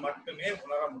இருந்தால் மட்டுமே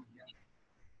உணர முடியும்.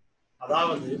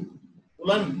 அதாவது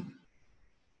புலன்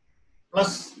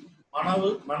பிளஸ்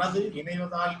மனது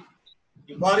இணைவதால்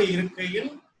இவ்வாறு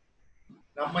இருக்கையில்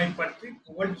நம்மை பற்றி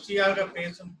புகழ்ச்சியாக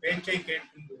பேசும் பேச்சை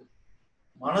கேட்கும்போது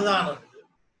மனதானது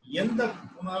எந்த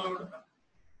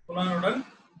புலனுடன்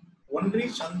ஒன்றி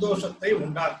சந்தோஷத்தை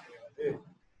உண்டாக்குகிறது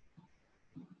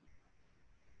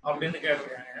அப்படின்னு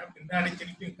கேட்டிருக்காங்க. பின்னாடி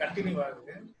திருப்பி கண்டினியூ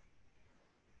ஆகுது.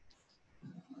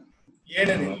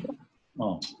 ஏனெனில்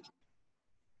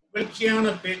புகழ்ச்சியான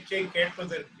பேச்சை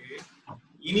கேட்பதற்கு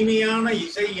இனிமையான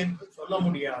இசை என்று சொல்ல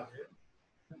முடியாது.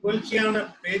 புகழ்ச்சியான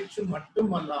பேச்சு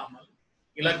மட்டுமல்லாமல்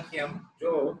இலக்கியம்,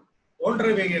 ஜோக்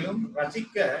போன்றவைகளும்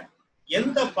ரசிக்க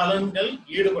எந்த பலன்கள்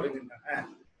ஈடுபடுகின்றன?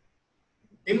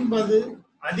 தின்பது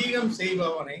அதிகம்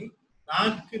செய்பவனை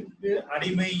நாக்கிற்கு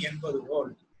அடிமை என்பது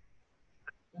போல்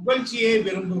புகழ்ச்சியை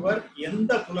விரும்புவர்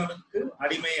எந்த புலனுக்கு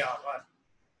அடிமை ஆவார்?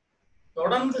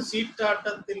 தொடர்ந்து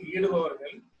சீட்டாட்டத்தில்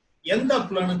ஈடுபவர்கள் எந்த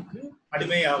புலனுக்கு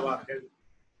அடிமை ஆவார்கள்?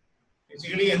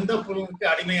 எந்த புலனுக்கு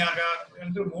அடிமையாக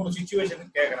என்று 3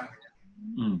 சிச்சுவேஷன் கேட்கிறாங்க.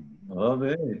 அதாவது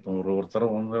இப்போ ஒருத்தர்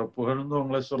புகழ்ந்து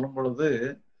உங்களை சொல்லும் பொழுது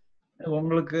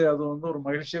உங்களுக்கு அது ஒரு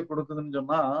மகிழ்ச்சியை கொடுக்குதுன்னு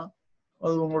சொன்னா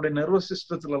அது உங்களுடைய நர்வஸ்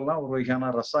சிஸ்டத்துல எல்லாம் ஒரு வகையான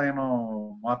ரசாயன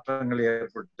மாற்றங்கள்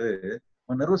ஏற்பட்டு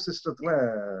நர்வஸ் சிஸ்டத்துல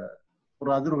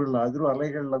ஒரு அதிர்வு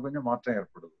அலைகள்ல கொஞ்சம் மாற்றம்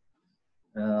ஏற்படுது.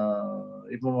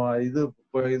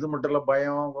 இப்போ இது மட்டும் இல்ல,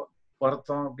 பயம்,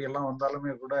 வருத்தம் அப்படி எல்லாம்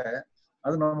வந்தாலுமே கூட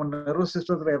அது நம்ம நர்வஸ்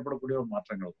சிஸ்டத்துல ஏற்படக்கூடிய ஒரு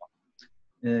மாற்றங்கள் தான்.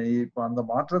 இப்ப அந்த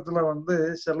மாற்றத்துல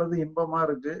சிலது இன்பமா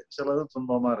இருக்கு, சிலது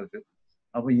துன்பமா இருக்கு.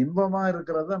 அப்ப இன்பமா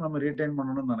இருக்கிறத நம்ம ரீட்டைன்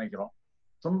பண்ணணும்னு நினைக்கிறோம்,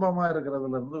 துன்பமா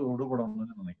இருக்கிறதுல இருந்து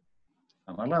விடுபடணும்னு நினைக்கிறோம்.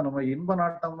 அதனால நம்ம இன்ப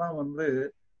நாட்டம் தான்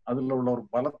அதுல உள்ள ஒரு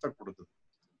பலத்தை கொடுக்குது.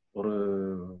 ஒரு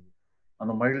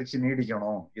அந்த மகிழ்ச்சி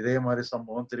நீடிக்கணும், இதே மாதிரி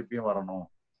சம்பவம் திருப்பியும் வரணும்.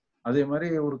 அதே மாதிரி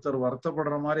ஒருத்தர்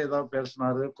வருத்தப்படுற மாதிரி ஏதாவது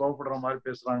பேசினாரு, கோவப்படுற மாதிரி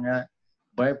பேசுறாங்க,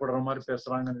 பயப்படுற மாதிரி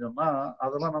பேசுறாங்கன்னு சொன்னா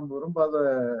அதெல்லாம் நம்ம விரும்பாத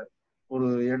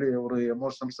ஒரு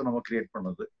எமோஷன்ஸ் நம்ம கிரியேட்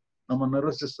பண்ணுது. நம்ம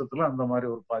நர்வஸ் சிஸ்டத்துல அந்த மாதிரி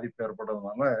ஒரு பாதிப்பு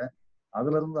ஏற்படுறதுனால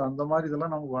அதுல இருந்து அந்த மாதிரி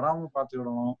இதெல்லாம் நமக்கு வராம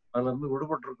பார்த்துக்கிடணும், அதுல இருந்து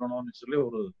விடுபட்டு இருக்கணும்னு சொல்லி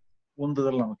ஒரு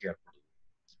உந்துதல் நமக்கு ஏற்படுது.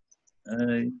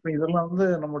 இப்ப இதெல்லாம்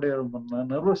நம்முடைய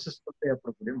நர்வஸ் சிஸ்டத்தை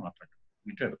ஏற்படக்கூடிய மாற்றங்கள்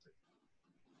விட்டு எடுத்து.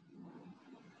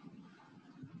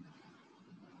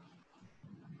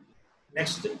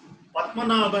 நெக்ஸ்ட்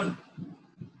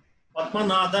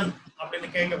பத்மநாதன் அப்படின்னு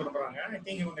கேட்க விரும்புறாங்க. ஐ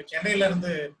திங்க் இவங்க சென்னையில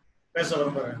இருந்து பேச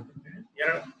விரும்புறாங்க.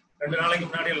 2 நாளைக்கு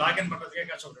முன்னாடி லாகின் பண்றதுக்கே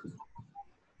கஷ்டப்பட்டு.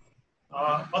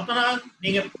 பத்மநாத்,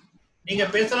 நீங்க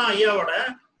பேசலாம் ஐயாவோட.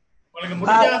 உங்களுக்கு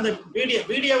முடிஞ்ச அந்த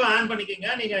வீடியோவை ஆன் பண்ணிக்கங்க,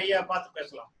 நீங்க ஐயா பார்த்து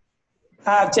பேசலாம்.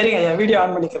 சரிங்க ஐயா, வீடியோ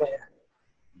ஆன் பண்ணிக்கிறேன்.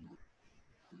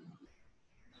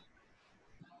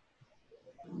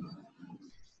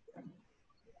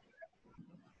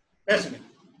 பேசுங்க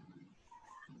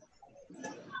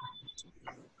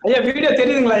ஐயா. வீடியோ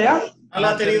தெரியுதுங்களா ஐயா?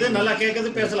 நல்லா தெரியுது, நல்லா கேக்குது,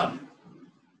 பேசலாம்.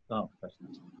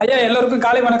 ஐயா எல்லாருக்கும்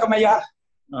காலை வணக்கம் ஐயா.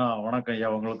 வணக்கம் ஐயா,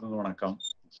 உங்களுக்கும் வணக்கம்.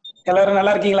 எல்லாரும்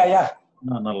நல்லா இருக்கீங்களா ஐயா?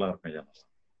 நல்லா இருக்கேன் ஐயா.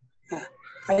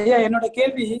 ஐயா, என்னோட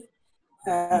கேள்வி,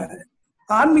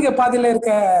 ஆன்மீக பாதையில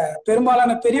இருக்க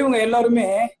பெரும்பாலான பெரியவங்க எல்லாருமே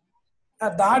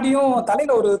தாடியும்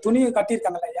தலையில ஒரு துணியும்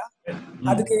கட்டியிருக்காங்கல்ல ஐயா,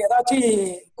 அதுக்கு ஏதாச்சும்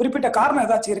குறிப்பிட்ட காரணம்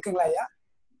ஏதாச்சும் இருக்குங்களா ஐயா?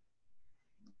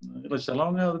 இல்ல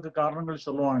சிலவங்க அதுக்கு காரணங்கள்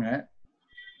சொல்லுவாங்க.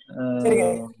 சரிங்க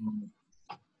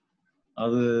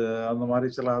அது அந்த மாதிரி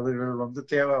சில அதுகள் வந்து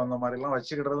தேவை, அந்த மாதிரி எல்லாம்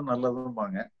வச்சுக்கிடுறது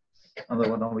நல்லதும்பாங்க. அந்த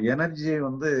நம்ம எனர்ஜியை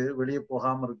வந்து வெளியே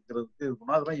போகாம இருக்கிறதுக்கு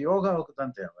அதெல்லாம் யோகாவுக்கு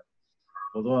தான் தேவை.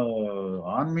 பொதுவா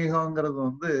ஆன்மீகங்கிறது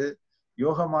வந்து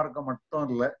யோக மார்க்கம் மட்டும்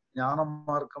இல்ல, ஞான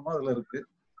மார்க்கமும் அதுல இருக்கு.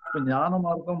 இப்ப ஞான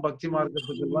மார்க்கம் பக்தி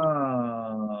மார்க்கத்துக்கு எல்லாம்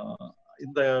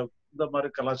இந்த இந்த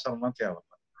மாதிரி கலாச்சாரம்லாம் தேவை.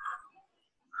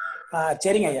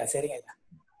 சரிங்க ஐயா, சரிங்க ஐயா.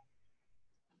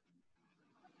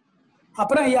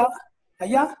 அப்புறம் ஐயா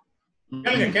ஐயா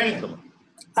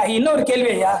இன்னொரு கேள்வி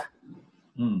ஐயா.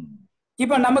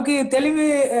 இப்ப நமக்கு தெளிவு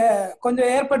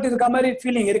கொஞ்சம் ஏற்பட்டு இருக்க மாதிரி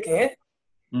ஃபீலிங் இருக்கு.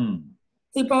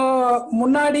 இப்போ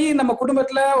முன்னாடி நம்ம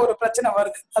குடும்பத்துல ஒரு பிரச்சனை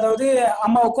வருது, அதாவது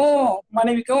அம்மாவுக்கும்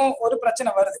மனைவிக்கும் ஒரு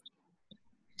பிரச்சனை வருது.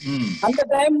 அந்த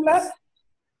டைம்ல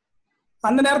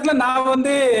அந்த நேரத்துல நான்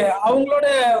வந்து அவங்களோட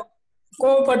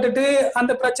கோவப்பட்டுட்டு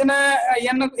அந்த பிரச்சனை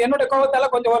என்னோட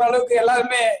கோவத்தால கொஞ்சம் ஓரளவுக்கு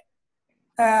எல்லாருமே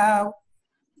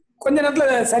கொஞ்ச நேரத்துல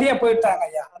சரியா போயிட்டாங்க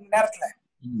ஐயா அந்த நேரத்துல.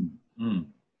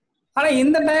 ஆனா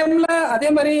இந்த டைம்ல அதே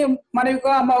மாதிரி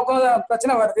மனைவிக்கும் அம்மாவுக்கும்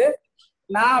பிரச்சனை வருது,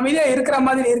 நான் அமைதியா இருக்கிற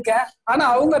மாதிரி இருக்கேன், ஆனா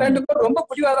அவங்க 2 பேரும் ரொம்ப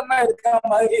பிடிவாதமா இருக்கிற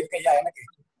மாதிரி இருக்கு ஐயா எனக்கு.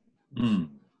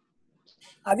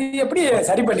 அது எப்படி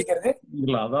சரி பண்ணிக்கிறது?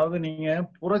 இல்ல, அதாவது நீங்க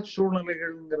புற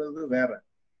சூழ்நிலைகள்ங்கிறது வேற,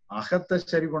 அகத்தை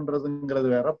சரி பண்றதுங்கிறது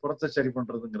வேற, புறத்தை சரி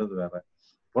பண்றதுங்கிறது வேற.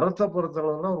 புறத்தை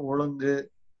பொறுத்தளவுல ஒரு ஒழுங்கு,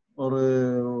 ஒரு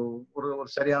ஒரு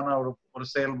சரியான ஒரு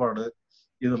செயல்பாடு,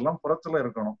 இதெல்லாம் புறத்துல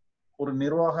இருக்கணும். ஒரு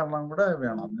நிர்வாகம் எல்லாம் கூட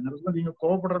வேணும். அந்த நேரத்துல நீங்க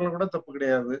கோபப்படுறதுல கூட தப்பு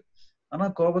கிடையாது. ஆனா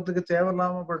கோபத்துக்கு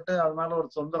தேவையில்லாம பட்டு அதனால ஒரு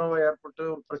தொந்தரவு ஏற்பட்டு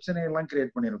ஒரு பிரச்சனையெல்லாம்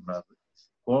கிரியேட் பண்ணிடக்கூடாது.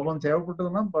 கோபம்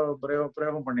தேவைப்பட்டதுன்னா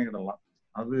பிரயோகம் பண்ணிக்கிடலாம்.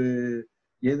 அது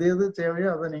எது எது தேவையோ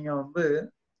அதை நீங்க வந்து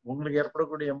உங்களுக்கு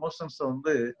ஏற்படக்கூடிய எமோஷன்ஸை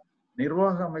வந்து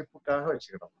நிர்வாக அமைப்புக்காக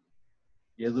வச்சுக்கிடலாம்.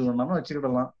 எது வேணாலும்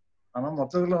வச்சுக்கிடலாம். ஆனா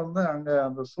மொத்தத்துல வந்து அங்க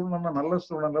அந்த சூழ்நிலை நல்ல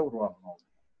சூழ்நிலை உருவாக்கணும்.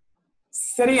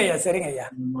 சரிங்க ஐயா, சரிங்க ஐயா.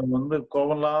 வந்து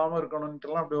கோபம் இல்லாம இருக்கணும்ட்டு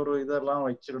எல்லாம் அப்படி ஒரு இதெல்லாம்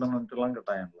வச்சுக்கிடணும்ட்டு எல்லாம்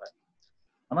கட்டாயம் இல்லை.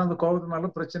 ஆனா அந்த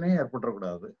கோபத்தினால பிரச்சனையும்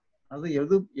ஏற்படக்கூடாது. அது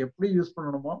எப்படி யூஸ்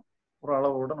பண்ணணுமோ ஒரு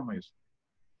அளவோட நம்ம யூஸ் பண்ணணும்.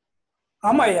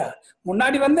 ஆமா ஐயா,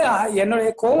 முன்னாடி வந்து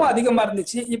என்னுடைய கோபம் அதிகமா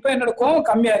இருந்துச்சு, இப்ப என்னோட கோபம்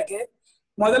கம்மியா இருக்கு.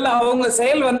 முதல்ல அவங்க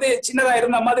செயல் வந்து சின்னதா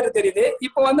இருந்த மாதிரி தெரியுது,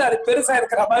 இப்ப வந்து அது பெருசா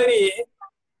இருக்கிற மாதிரி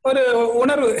ஒரு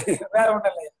உணர்வு, வேற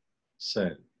ஒண்ணும் இல்லையா.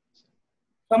 சரி,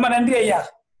 ரொம்ப நன்றி ஐயா.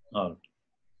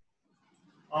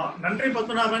 நன்றி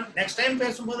பத்மநாபன். நெக்ஸ்ட் டைம்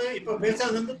பேசும்போது இப்ப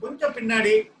பேசுறது வந்து கொஞ்சம்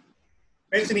பின்னாடி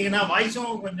பேசுனீங்கன்னா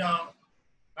வாய்ஸும் கொஞ்சம்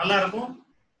நல்லா இருக்கும்,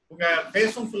 உங்க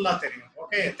பேசும் ஃபுல்லா தெரியும்.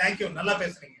 ஓகே, தேங்க்யூ, நல்லா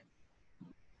பேசுறீங்க.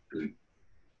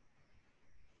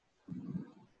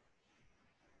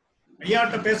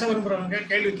 ஐயாட்ட பேச விரும்புறவங்க,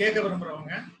 கேள்வி கேட்க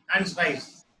விரும்புறவங்க ஹேண்ட்ஸ் ரைஸ்,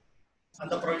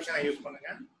 அந்த ப்ரொவிஷனை யூஸ்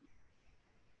பண்ணுங்க.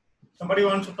 Somebody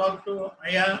wants to talk to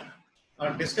Aya or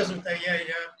discuss with Aya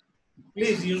here,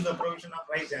 please use the provision of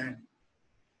raise hand.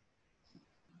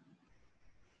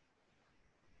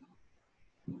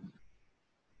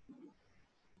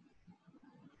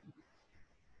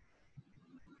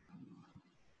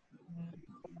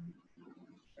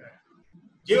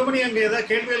 Jeevamani, அங்க ஏதாவது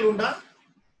கேள்விகள் உண்டா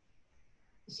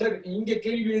சார்? இங்க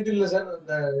கேள்வி எது இல்ல சார்,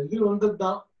 அந்த இது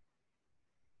வந்ததுதான்,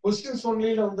 கொஸ்டின்ஸ்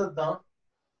ஒன்லில வந்ததுதான்.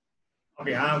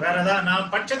 அப்படியா? வேற ஏதாவது நான்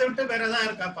படிச்சதை விட்டு வேற ஏதாவது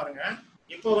இருக்கா பாருங்க.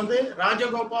 இப்போ வந்து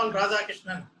ராஜகோபால்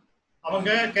ராதாகிருஷ்ணன் அவங்க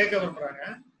கேட்க விரும்புறாங்க.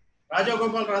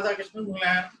 ராஜகோபால் ராதாகிருஷ்ணன்,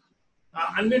 உங்களை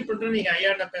அன்மியூட் பண்ணிட்டு நீங்க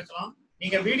ஐயாட்ட பேசலாம்.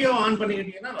 நீங்க வீடியோ ஆன்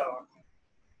பண்ணிக்கிட்டீங்கன்னா நல்லா இருக்கும்.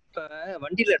 இப்ப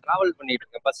வண்டியில டிராவல் பண்ணிட்டு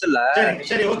இருக்கேன், பஸ்ல.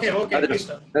 சரி, ஓகே ஓகே,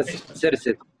 சரி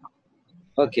சரி,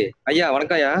 ஓகே. ஐயா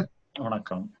வணக்கம். ஐயா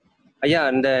வணக்கம். ஐயா,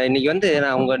 இன்னைக்கு வந்து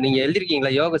நான் நீங்க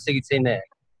எழுதிருக்கீங்களா யோக சிகிச்சைன்னு,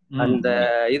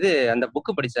 அந்த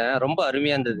புக்கு படிச்சேன், ரொம்ப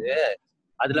அருமையா இருந்தது.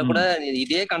 அதுல கூட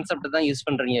இதே கான்செப்ட் தான் யூஸ்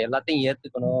பண்றீங்க, எல்லாத்தையும்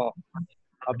ஏத்துக்கணும்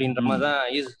அப்படின்ற மாதிரி தான்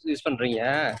யூஸ் பண்றீங்க.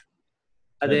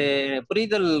 அது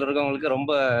புரிதல் இருக்கவங்களுக்கு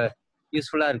ரொம்ப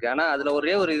யூஸ்ஃபுல்லா இருக்கு. ஆனா அதுல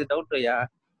ஒரே ஒரு டவுட் ஐயா,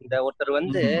 இந்த ஒருத்தர்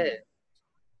வந்து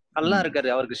நல்லா இருக்காரு,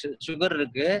 அவருக்கு சுகர்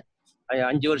இருக்கு,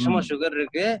 5 வருஷமா சுகர்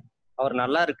இருக்கு, அவர்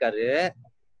நல்லா இருக்காரு,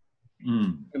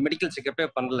 மெடிக்கல் செக்கப்பே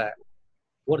பண்ணல.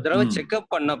 ஒரு தடவை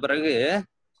செக்அப் பண்ண பிறகு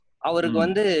அவருக்கு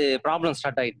வந்து ப்ராப்ளம்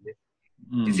ஸ்டார்ட் ஆயிடுது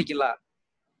பிசிக்கலா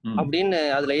அப்படின்னு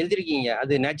அதுல எழுதிருக்கீங்க.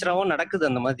 அது நேச்சுராவும் நடக்குது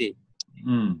அந்த மாதிரி.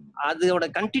 அதோட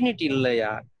கண்டினியூட்டி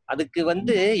இல்லையா, அதுக்கு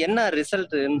வந்து என்ன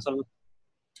ரிசல்ட்னு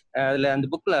அதுல அந்த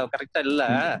புக்ல கரெக்டா இல்ல.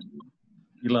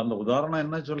 அந்த உதாரணம்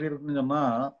என்ன சொல்லிருக்குன்னு சொன்னா,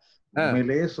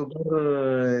 உண்மையிலேயே சுகர்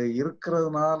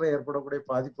இருக்கிறதுனால ஏற்படக்கூடிய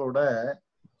பாதிப்பை விட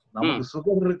நமக்கு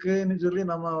சுகர் இருக்குன்னு சொல்லி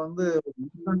நம்ம வந்து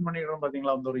பண்ணிடுறோம்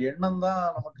பாத்தீங்களா, அந்த ஒரு எண்ணம் தான்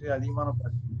நமக்கு அதிகமான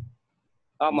பிரச்சனை.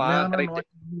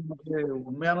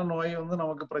 உண்மையான நோய் வந்து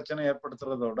நமக்கு பிரச்சனை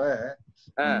ஏற்படுத்துறதோட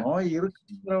நோய்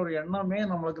இருக்குங்கிற ஒரு எண்ணமே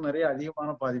நம்மளுக்கு நிறைய அதிகமான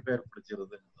பாதிப்பை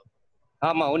ஏற்படுத்துறது.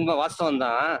 ஆமா, உண்மை, வாஸ்தவம்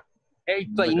தான்.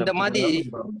 இப்ப இந்த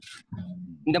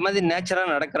மாதிரி நேச்சரா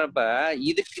நடக்கிறப்ப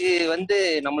இதுக்கு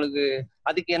நம்மளுக்கு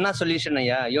அதுக்கு என்ன சொல்யூஷன்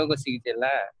ஐயா யோக சிகிச்சையில?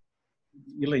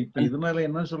 இல்ல இப்ப இதனால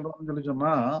என்ன சொல்றோம்னு சொல்லி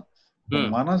சொன்னா,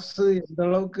 மனசு எந்த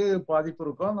அளவுக்கு பாதிப்பு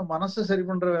இருக்கோ அந்த மனசை சரி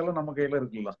பண்ற வேலை நம்ம கையில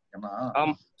இருக்குல்ல. ஏன்னா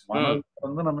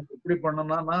மனசு நம்ம எப்படி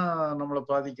பண்ணோம்னா நம்மளை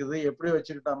பாதிக்குது, எப்படி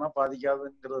வச்சுக்கிட்டான்னா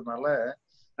பாதிக்காதுங்கிறதுனால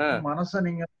மனசை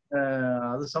நீங்க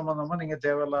அது சம்பந்தமா நீங்க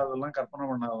தேவையில்லாதெல்லாம் கற்பனை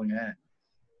பண்ணாதுங்க.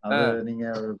 அது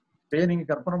நீங்க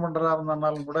கற்பனை பண்றதா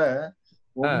இருந்தாலும் கூட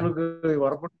உங்களுக்கு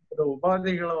வரப்பட்ட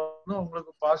உபாதைகளை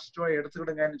உங்களுக்கு பாசிட்டிவா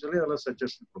எடுத்துக்கிடுங்கன்னு சொல்லி அதெல்லாம்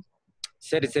சஜஷன் கொடுப்போம்.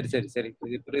 சரி சரி சரி சரி,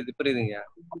 புரியுதுங்க.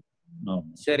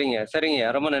 சரிங்க சரிங்க,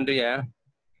 ரொம்ப நன்றிங்க.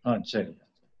 சரி,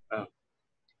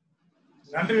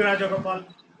 நன்றி ராஜகோபால்.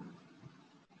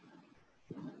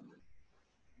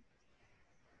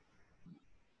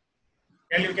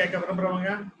 கேள்வி கேட்க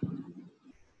விரும்புறவங்க?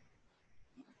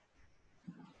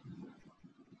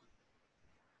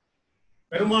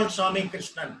 பெருமாள் சுவாமி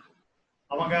கிருஷ்ணன்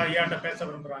அவங்க ஐயாட்ட பேச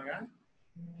விரும்புறாங்க.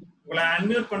 உங்களை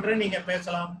அன்மியூட் பண்றேன், நீங்க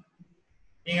பேசலாம்.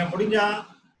 நீங்க முடிஞ்சா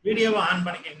வீடியோவை ஆன்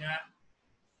பண்ணிக்கங்க.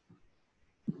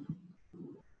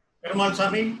 பெருமாள்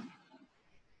சாமி.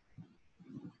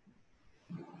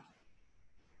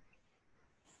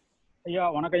 ஐயா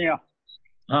வணக்கம் ஐயா.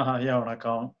 ஐயா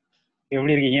வணக்கம்.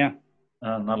 எப்படி இருக்கீங்க?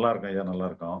 நல்லா இருக்கேன் ஐயா, நல்லா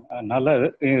இருக்கோம். நல்லது.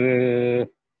 இது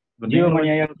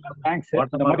ஜீவமணி ஐயா, தேங்க்ஸ்.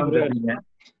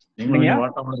 நீங்க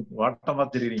வாட்டமா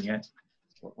தெரியுறீங்க.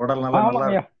 உடல் நல்லா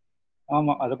ஐயா.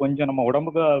 ஆமா, அது கொஞ்சம் நம்ம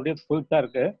உடம்புக்கு அப்படியே புதுசா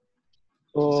இருக்கு.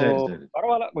 ஸோ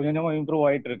பரவாயில்ல, கொஞ்சம் கொஞ்சமா இம்ப்ரூவ்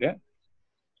ஆயிட்டு இருக்கு.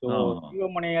 ஸோ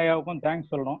ஜீவமணி ஐயாவுக்கும்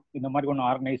தேங்க்ஸ் சொல்லணும், இந்த மாதிரி ஒன்று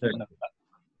ஆர்கனைஸ் பண்ணதுல.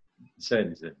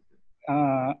 சரி சரி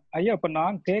ஐயா, இப்ப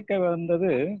நான் கேட்க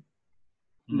வந்தது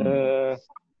இந்த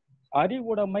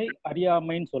அறிவுடைமை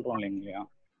அறியாமைன்னு சொல்றோம் இல்லைங்களா?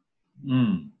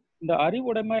 இந்த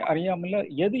அறிவுடைமை அறியாமையில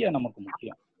எது நமக்கு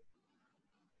முக்கியம்?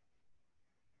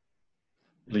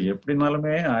 இல்ல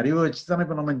எப்படினாலுமே அறிவை வச்சுதானே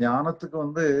இப்ப நம்ம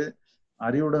ஞானத்துக்கு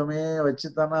அறிவுடைமையே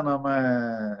வச்சுதானே நாம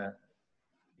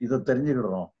இதை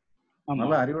தெரிஞ்சுக்கிடுறோம்.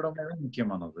 அதனால அறிவுடைமை தான்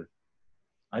முக்கியமானது.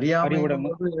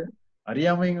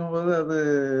 அறியாமைங்கும் போது அது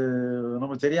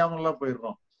நம்ம தெரியாமலாம்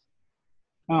போயிடுறோம்.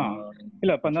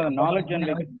 இல்ல இப்ப நாலேஜ்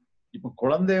இப்ப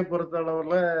குழந்தைய பொறுத்த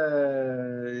அளவுல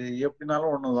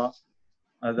எப்படினாலும் ஒண்ணுதான்.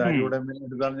 அது அறிவுடைமைன்னு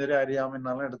எடுத்தாலும் சரி,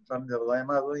 அறியாமைனாலும் எடுத்தாலும் சரிதான்.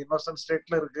 ஏன்னா அது இன்னோசன்ட்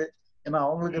ஸ்டேட்ல இருக்கு. ஏன்னா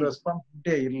அவங்களுக்கு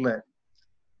ரெஸ்பான்சிபிலிட்டியே இல்லை.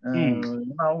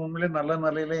 ஏன்னா அவங்க உண்மையிலேயே நல்ல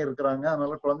நிலையிலே இருக்கிறாங்க.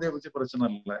 அதனால குழந்தைய பத்தி பிரச்சனை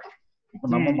இல்லை. இப்ப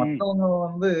நம்ம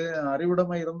மற்றவங்க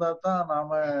அறிவுடைமை இருந்தா தான்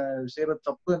நாம செய்யற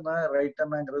தப்பு என்ன ரைட்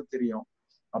என்னங்கிறது தெரியும்.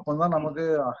 அப்பதான் நமக்கு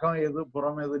அகம் எது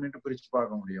புறம் எதுன்னு பிரிச்சு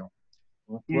பார்க்க முடியும்.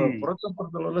 புறத்தை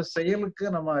பொறுத்தளவுல செயலுக்கு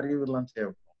நம்ம அறிவு எல்லாம்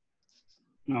தேவைப்படும்.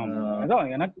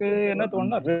 அதான் எனக்கு என்ன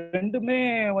தோணுன்னா, ரெண்டுமே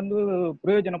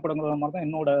பிரயோஜனப்படுங்கிற மாதிரி தான்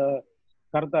என்னோட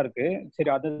கருத்தா இருக்கு. சரி,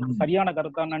 அது சரியான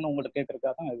கருத்தானு உங்கள்கிட்ட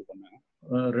கேட்கறதுக்காக தான் இது பண்ணேன்.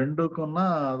 ரெண்டுக்கும்னா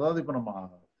அதாவது இப்ப நம்ம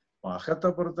அகத்தை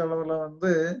பொறுத்த அளவுல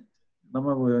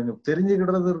நம்ம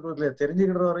தெரிஞ்சுக்கிடுறது இருக்கு இல்லையா,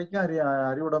 தெரிஞ்சுக்கிடுற வரைக்கும்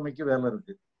அறிவுடைமைக்கு வேலை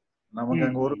இருக்கு. நமக்கு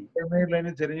அங்க ஒரு விஷயமே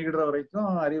இல்லைன்னு தெரிஞ்சுக்கிடுற வரைக்கும்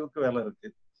அறிவுக்கு வேலை இருக்கு.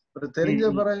 பட் தெரிஞ்ச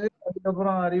பிறகு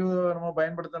அதுக்கப்புறம் அறிவு நம்ம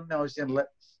பயன்படுத்தணும்னு அவசியம் இல்லை.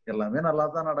 எல்லாமே நல்லா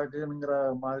தான் நடக்குங்கிற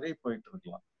மாதிரி போயிட்டு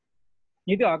இருக்கலாம்.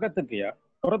 இது அகத்துக்குயா?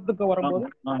 புறத்துக்கு வரும்போது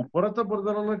புறத்தை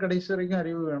பொறுத்தளவுல கடைசி வரைக்கும்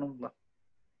அறிவு வேணும்ல.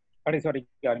 கடைசி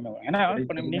வரைக்கும் அறிவு. ஏன்னா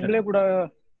இப்ப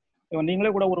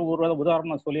நீங்களே கூட ஒரு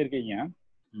உதாரணம் சொல்லியிருக்கீங்க.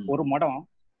 ஒரு மடம்,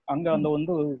 அங்க அந்த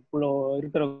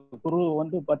இருக்கிற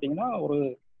குரு பாத்தீங்கன்னா ஒரு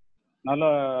நல்ல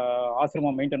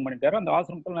ஆசிரமம் மெயின்டைன் பண்ணிட்டாரு. அந்த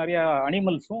ஆசிரமத்துல நிறைய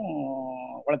அனிமல்ஸும்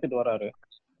வளர்த்துட்டு வர்றாரு.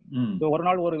 ஒரு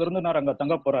நாள் ஒரு விருந்தினர் அங்க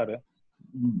தங்க போறாரு.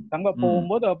 தங்க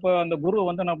போகும்போது அப்ப அந்த குரு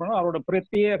என்ன பண்ணா, அவரோட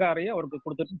பிரத்யேக அறையை அவருக்கு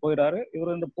கொடுத்துட்டு போயிடாரு.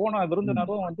 இவர் போன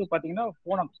விருந்தினரும் பாத்தீங்கன்னா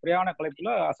போன பிரயாண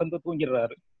கலைப்புல அசந்து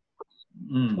தூங்கிடுறாரு.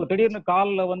 திடீர்னு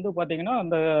காலில் பாத்தீங்கன்னா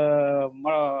அந்த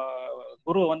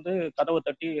குரு கதவை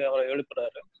தட்டி அவரை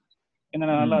எழுப்புறாரு.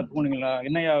 என்ன நல்லா தூங்குனீங்களா,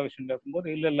 என்னையா விஷயம் கேட்கும்போது,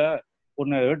 இல்ல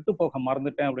ஒன்னு எடுத்து போக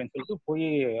மறந்துட்டேன் அப்படின்னு சொல்லிட்டு போய்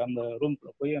அந்த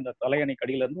ரூம்குள்ள போய் அந்த தலையணை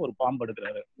கடியில இருந்து ஒரு பாம்பு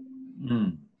எடுக்கிறாரு.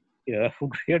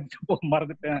 எடுத்து போக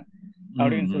மறந்துட்டேன்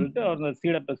அப்படின்னு சொல்லிட்டு அவர்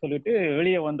சீடத்தை சொல்லிட்டு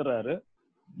வெளியே வந்துடுறாரு.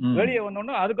 வெளியே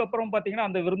வந்தோடனே அதுக்கப்புறம் பாத்தீங்கன்னா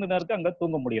அந்த விருந்தினருக்கு அங்க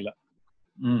தூங்க முடியல.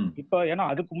 இப்ப ஏன்னா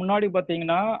அதுக்கு முன்னாடி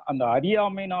பாத்தீங்கன்னா அந்த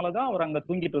அறியாமையினாலதான் அவர் அங்க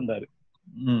தூங்கிட்டு இருந்தாரு,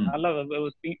 நல்லா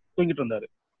தூங்கிட்டு இருந்தாரு.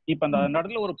 இப்ப அந்த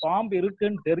நடுல ஒரு பாம்பு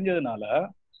இருக்குன்னு தெரிஞ்சதுனால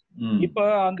இப்ப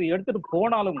அந்த எடுத்துட்டு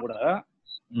போனாலும் கூட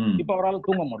இப்ப அவரால்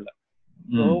தூங்க முடியல.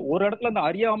 ஒரு இடத்துல அந்த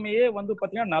அறியாமையே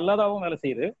பாத்தீங்கன்னா நல்லதாவும் வேலை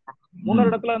செய்யுது, இன்னொரு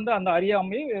இடத்துல அந்த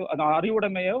அறியாமையே அந்த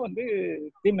அறிவுடைமையோ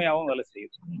தீமையாவும் வேலை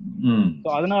செய்யுது.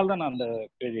 அதனாலதான் நான் அந்த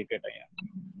கேள்வியை கேட்டேன்.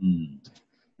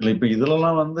 இல்ல இப்ப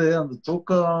இதுலலாம் அந்த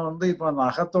தூக்கம் இப்ப அந்த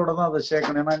அகத்தோட தான் அதை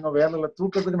சேர்க்கணும். ஏன்னா இங்க வேலையில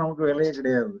தூக்கத்துக்கு நமக்கு வேலையே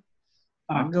கிடையாது.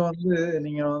 அங்க வந்து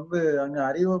நீங்க வந்து அங்க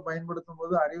அறிவை பயன்படுத்தும்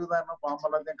போது அறிவு தான் என்ன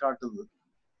பாம்பெல்லாத்தையும் காட்டுது.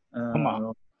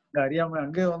 அறியாம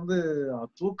அங்கே வந்து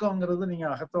தூக்கம்ங்கிறது நீங்க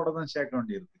அகத்தோட தான் சேர்க்க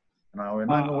வேண்டியிருக்கு. நான்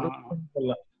வேணா அங்க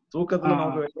உடல் தூக்கத்துல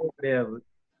நமக்கு வேலையே கிடையாது.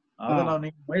 அதை நான்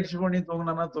நீங்க முயற்சி பண்ணி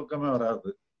தூங்கினா தூக்கமே வராது.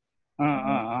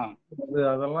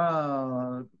 அதெல்லாம்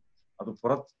அது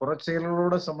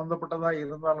புறச்செயல்களோட சம்பந்தப்பட்டதா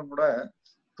இருந்தாலும் கூட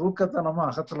தூக்கத்தை நம்ம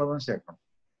அகத்துலதான் சேர்க்கணும்.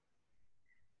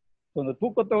 அந்த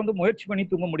தூக்கத்தை வந்து முயற்சி பண்ணி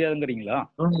தூங்க முடியாதுங்கிறீங்களா?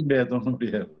 தூங்க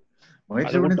முடியாது.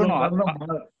 முயற்சி பண்ணி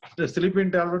தூங்குறதா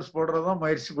ஸ்லீப்பிங் டேப்லெட்ஸ் போடுறதுதான்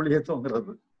முயற்சி பண்ணியே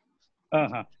தூங்குறது.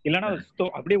 இல்லன்னா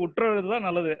அப்படியே விட்டுறதுதான்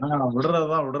நல்லது.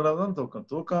 விடுறதுதான் தூக்கம்.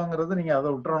 தூக்கங்கிறது நீங்க அதை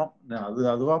விட்டுறணும்.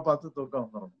 அதுவா பார்த்து தூக்கம்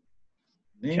வந்துடும்.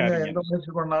 நீங்க எந்த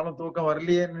முயற்சி பண்ணாலும் தூக்கம்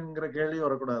வரலையேங்கிற கேள்வி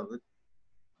வரக்கூடாது.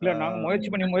 இல்ல நாங்க முயற்சி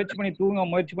பண்ணி தூங்க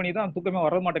முயற்சி பண்ணி தான் தூக்கமே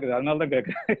வர மாட்டேங்குது. அதனாலதான்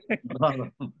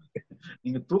கேட்கிறேன்.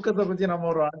 நீங்க தூக்கத்தை பத்தி நம்ம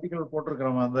ஒரு ஆர்டிகல்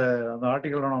போட்டிருக்கிறோம். அந்த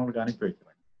ஆர்டிகல் நான் உங்களுக்கு அனுப்பி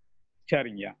வைக்கிறேன்.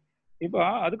 சரிங்க. இப்ப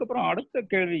அதுக்கப்புறம் அடுத்த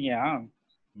கேள்விங்க,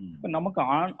 இப்ப நமக்கு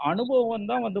அனுபவம்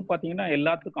தான் வந்து பாத்தீங்கன்னா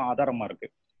எல்லாத்துக்கும் ஆதாரமா இருக்கு.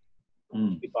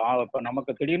 இப்ப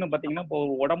நமக்கு திடீர்னு பாத்தீங்கன்னா இப்போ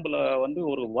உடம்புல வந்து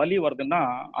ஒரு வலி வருதுன்னா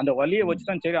அந்த வலியை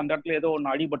வச்சுதான் சரி அந்த இடத்துல ஏதோ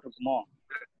ஒண்ணு அடிபட்டிருக்குமோ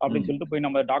அப்படின்னு சொல்லிட்டு போய்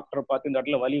நம்ம டாக்டரை பார்த்து இந்த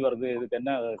இடத்துல வலி வருது, இதுக்கு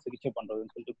என்ன சிகிச்சை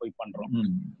பண்றதுன்னு சொல்லிட்டு போய் பண்றோம்.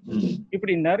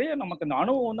 இப்படி நிறைய நமக்கு இந்த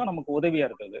அனுபவம் தான் நமக்கு உதவியா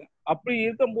இருக்குது. அப்படி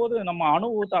இருக்கும்போது நம்ம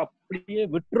அனுபவத்தை அப்படியே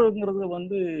விட்டுறதுங்கிறது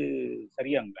வந்து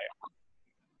சரியாங்க?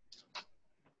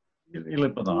 இல்ல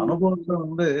இப்ப அந்த அனுபவத்தை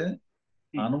வந்து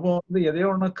எதையோ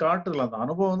ஒண்ணு காட்டுல அந்த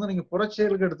அனுபவம் வந்து நீங்க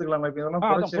புறச்செயலுக்கு எடுத்துக்கலாம். இப்ப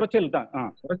இதெல்லாம் புறச்செயல் தான்.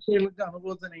 புறச்செயலுக்கு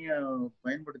அனுபவத்தை நீங்க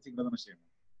பயன்படுத்திக்கிறதுன்னு செய்யணும்.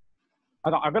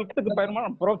 அதான் அகலத்துக்கு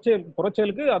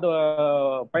புறச்செயலுக்கு அதை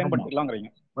பயன்படுத்திக்கலாங்கிறீங்க.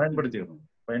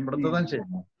 பயன்படுத்ததான்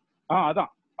செய்யணும்.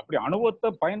 அதான் அப்படி அனுபவத்தை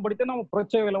பயன்படுத்தி நம்ம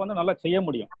புறச்செயலை வந்து நல்லா செய்ய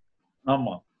முடியும்.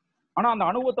 ஆமா. ஆனா அந்த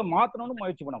அனுபவத்தை மாத்தணும்னு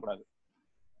முயற்சி பண்ணக்கூடாது.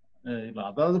 இல்ல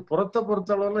அதாவது புறத்தை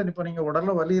பொறுத்த அளவுல இப்ப நீங்க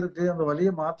உடல்ல வலி இருக்கு, அந்த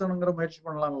வலியை மாத்தணுங்கிற முயற்சி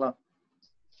பண்ணலாங்களா?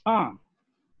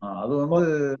 அது வந்து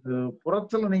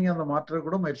புறத்துல நீங்க அந்த மாற்ற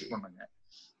கூட முயற்சி பண்ணுங்க.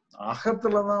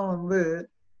 அகத்துலதான் வந்து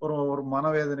ஒரு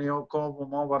மனவேதனையோ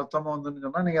கோபமோ வருத்தமோ வந்துன்னு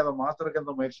சொன்னா நீங்க அதை மாத்துறதுக்கு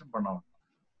எந்த முயற்சியும் பண்ண வேண்டாம்.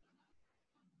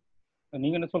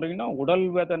 நீங்க என்ன சொல்றீங்கன்னா உடல்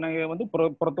வேதனையை வந்து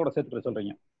புறத்தோட சேர்த்துட்டு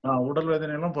சொல்றீங்க? உடல்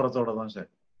வேதனை எல்லாம் புறத்தோட தான்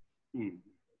சரி.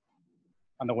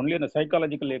 அந்த ஒன்லி அந்த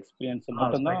சைக்காலஜிக்கல் எக்ஸ்பீரியன்ஸ்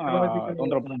மட்டும்தான்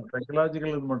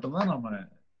சைக்காலஜிக்கல் மட்டும்தான் நம்ம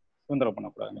தொந்தரவு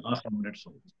பண்ணக்கூடாது.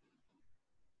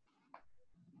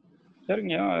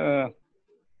 சரிங்க.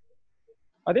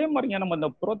 அதே மாதிரிங்க நம்ம இந்த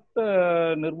புறத்தை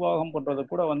நிர்வாகம் பண்றது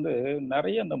கூட வந்து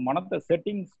நிறைய இந்த மனத்தை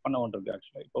செட்டிங்ஸ் பண்ண வேண்டியிருக்கு.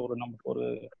 ஆக்சுவலா இப்போ நமக்கு ஒரு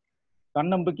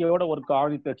தன்னம்பிக்கையோட ஒரு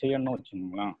காரியத்தை செய்யணும்னு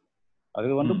வச்சுக்கோங்களேன்,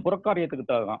 அது வந்து புறக்காரியத்துக்கு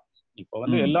தான். இப்போ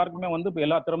வந்து எல்லாருக்குமே வந்து இப்போ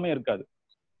எல்லா திறமையும் இருக்காது.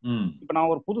 இப்போ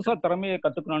நான் ஒரு புதுசா திறமையை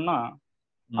கத்துக்கணும்னா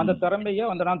அந்த திறமையை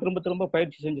வந்து நான் திரும்ப திரும்ப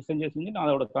பயிற்சி செஞ்சு நான்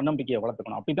அதோட தன்னம்பிக்கையை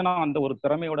வளர்த்துக்கணும். அப்படிதான் நான் அந்த ஒரு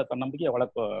திறமையோட தன்னம்பிக்கையை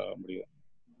வளர்க்க முடியும்.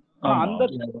 அந்த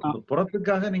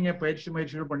புறத்துக்காக நீங்க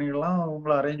முயற்சிகள் பண்ணிக்கலாம்,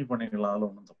 உங்களை அரேஞ்ச் பண்ணிக்கலாம். அதுல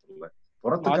ஒண்ணும் தப்பு இல்லை.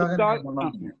 புறத்துக்காக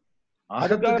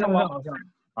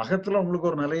அகத்துல உங்களுக்கு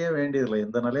ஒரு நிலையே வேண்டியதில்லை.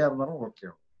 எந்த நிலையா இருந்தாலும்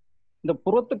ஓகே. இந்த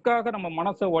புறத்துக்காக நம்ம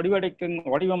மனசை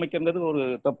வடிவமைக்கிறது ஒரு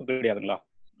தப்பு கிடையாதுங்களா?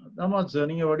 ஆமா சார்,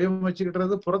 நீங்க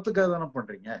வடிவமைச்சுக்கிட்டது புறத்துக்காக தானே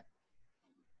பண்றீங்க.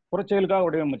 புறச்செயலுக்காக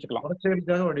வடிவமைச்சுக்கலாம்.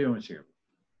 புறச்செயலுக்காக வடிவமைச்சுக்கலாம்.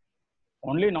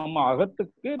 ஒன்லி நம்ம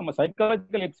அகத்துக்கு நம்ம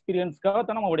சைக்காலஜிக்கல் எக்ஸ்பீரியன்ஸ்க்காக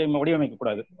தான் நம்ம வடிவமைக்க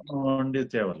கூடாது. வேண்டிய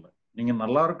தேவையில்லை. நீங்க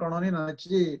நல்லா இருக்கணும்னு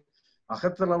நினைச்சு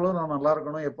அகத்தளவுல நான் நல்லா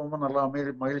இருக்கணும், எப்பவுமே நல்லா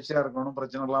மகிழ்ச்சியா இருக்கணும்,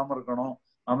 பிரச்சனை இல்லாம இருக்கணும்,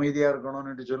 அமைதியா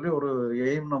இருக்கணும்னு சொல்லி ஒரு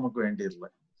எய்ம் நமக்கு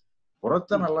வேண்டியதில்லை.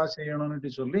 புறத்தை நல்லா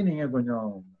செய்யணும்னு சொல்லி நீங்க கொஞ்சம்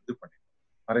இது பண்ணி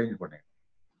அரேஞ்ச் பண்ணி.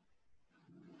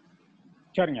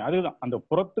 சரிங்க. அதுதான் அந்த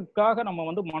புறத்துக்காக நம்ம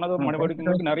வந்து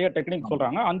மனவடிவமைப்புக்கு நிறைய டெக்னிக்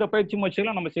சொல்றாங்க. அந்த பயிற்சி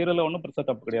முயற்சிகளை நம்ம செய்யறதுல ஒன்றும் பெருசா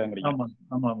தப்பு கிடையாதுங்கிறீங்க. ஆமா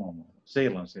ஆமா ஆமா,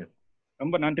 செய்யலாம்.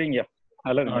 ரொம்ப நன்றிங்க.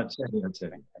 நல்லது.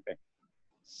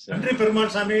 நன்றி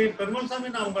பெருமாள் சாமி. பெருமாள் சாமி,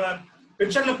 நான் உங்களை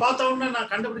பிக்சர்ல பார்த்த உடனே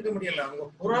நான் கண்டுபிடிக்க முடியல. உங்க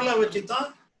குரலை வச்சுதான்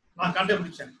நான்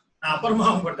கண்டுபிடிச்சேன். நான்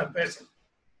அப்புறமா உங்கள்கிட்ட பேசுறேன்.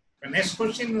 நெக்ஸ்ட்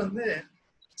கொஸ்டின் வந்து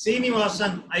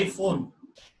சீனிவாசன் ஐபோன்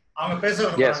அவங்க பேச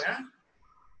வருவாங்க.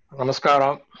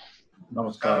 நமஸ்காரம்.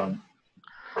 நமஸ்காரம்.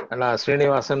 நான்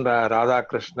ஸ்ரீனிவாசன்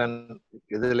ராதாகிருஷ்ணன்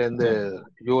இதுல இருந்து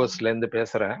யூஎஸ்ல இருந்து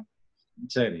பேசுறேன்.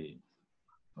 சரி.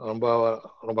 ரொம்ப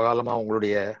ரொம்ப காலமா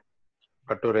உங்களுடைய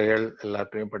கட்டுரைகள்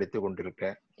எல்லாத்தையும் படித்து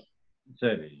கொண்டிருக்கேன்.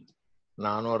 சரி.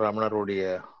 நானும் ரமணருடைய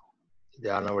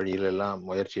தியான வழியில எல்லாம்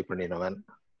முயற்சி பண்ணினவன்.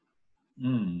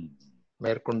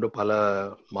 மேற்கொண்டு பல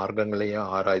மார்க்கங்களையும்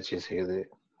ஆராய்ச்சி செய்து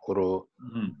ஒரு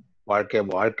வாழ்க்கை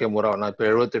முறை. நான் இப்ப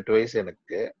 78 வயசு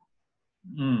எனக்கு.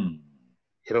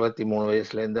 23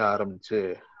 வயசுல இருந்து ஆரம்பிச்சு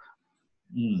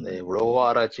எவ்வளவோ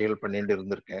ஆராய்ச்சிகள் பண்ணிட்டு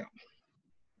இருந்திருக்கேன்.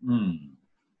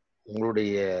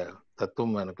 உங்களுடைய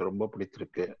தத்துவம் எனக்கு ரொம்ப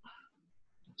பிடித்திருக்கு.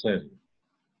 சரி.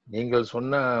 நீங்கள்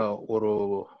சொன்ன ஒரு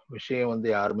விஷயம் வந்து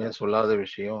யாருமே சொல்லாத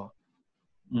விஷயம்.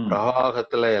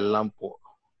 பிரவாகத்துல எல்லாம்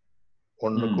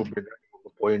ஒண்ணுக்கு பின்னாடி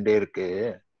போயிட்டே இருக்கு.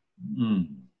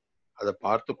 அதை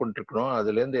பார்த்து கொண்டிருக்கணும்.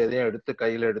 அதுல இருந்து எதையும் எடுத்து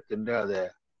கையில எடுத்துட்டு அதை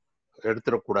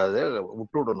எடுத்துடக்கூடாது,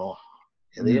 விட்டுடணும்.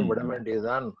 எதையும் விட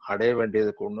வேண்டியதுதான், அடைய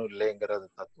வேண்டியதுக்கு ஒண்ணும் இல்லைங்கிறது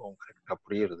தத்துவம் கரெக்டா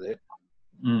புரியுது.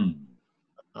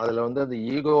 அதுல வந்து அந்த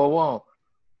ஈகோவும்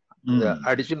இந்த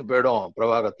அடிச்சுன்னு போயிடும்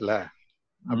பிரவாகத்துல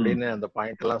அப்படின்னு அந்த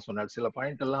பாயிண்ட் எல்லாம் சொன்னார். சில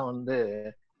பாயிண்ட் எல்லாம் வந்து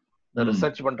இந்த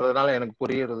ரிசர்ச் பண்றதுனால எனக்கு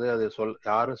புரியுறது. அது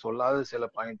யாரும் சொல்லாத சில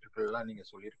பாயிண்ட்கள் எல்லாம் நீங்க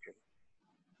சொல்லியிருக்கீங்க.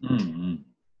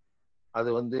 அது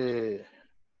வந்து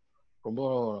ரொம்ப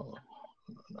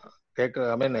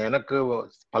கேட்க எனக்கு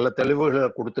பல தெளிவுகளை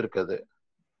கொடுத்துருக்குது.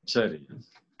 சரி,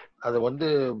 அது வந்து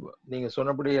நீங்க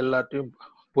சொன்னபடி எல்லாத்தையும்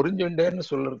புரிஞ்சுட்டேன்னு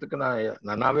சொல்றதுக்கு நான்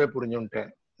நன்னாவே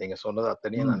புரிஞ்சுட்டேன். நீங்க சொன்னது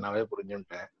அத்தனையும் நன்னாவே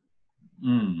புரிஞ்சுட்டேன்.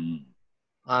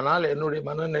 ஆனால் என்னுடைய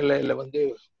மனநிலையில வந்து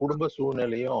குடும்ப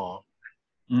சூழ்நிலையும்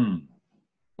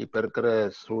இப்ப இருக்கிற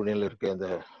சூழ்நிலை இருக்கு, இந்த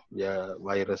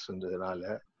வைரஸ்ன்றதுனால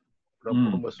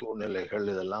குடும்ப சூழ்நிலைகள்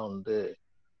இதெல்லாம் வந்து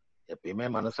எப்பயுமே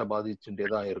மனசை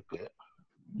பாதிச்சுட்டேதான் இருக்கு.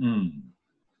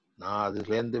 நான்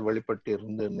அதுல இருந்து வெளிப்பட்டு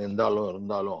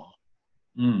இருந்தாலும்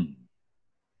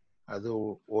அது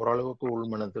ஓரளவுக்கு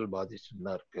உள்மனத்தில் பாதிச்சுட்டு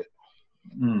தான் இருக்கு.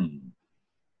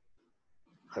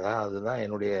 அதுதான்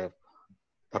என்னுடைய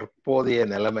தற்போதைய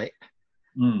நிலைமை.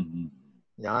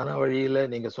 ஞான வழியில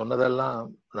நீங்க சொன்னதெல்லாம்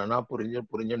நானா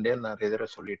புரிஞ்சுட்டேன்னு நிறைய தடவை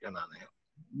சொல்லிட்டேன் நானு.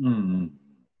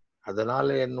 அதனால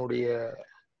என்னுடைய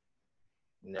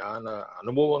ஞான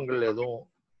அனுபவங்கள் எதுவும்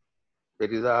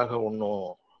பெரிதாக ஒன்றும்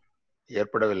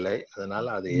ஏற்படவில்லை. அதனால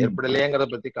அது ஏற்படலையேங்கிறத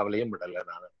பத்தி கவலையும் படல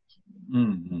நானு.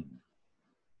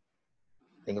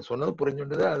 நீங்க சொன்னது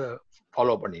புரிஞ்சுட்டு அதை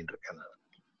ஃபாலோ பண்ணிட்டு இருக்கேன்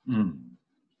நான்.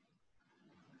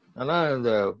 ஆனா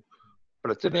இந்த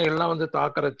பிரச்சனைகள்லாம் வந்து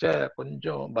தாக்கறச்ச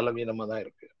கொஞ்சம் பலவீனமா தான்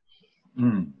இருக்கு.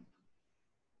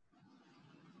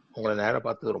 உங்களை நேரம்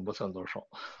பார்த்தது ரொம்ப சந்தோஷம்.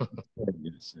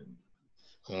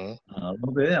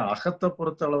 அதாவது அகத்தை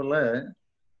பொறுத்த அளவுல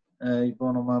இப்போ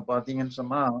நம்ம பாத்தீங்கன்னு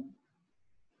சொன்னா,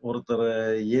 ஒருத்தர்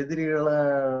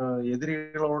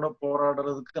எதிரிகளோட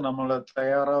போராடுறதுக்கு நம்மள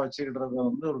தயாரா வச்சுக்கிட்டத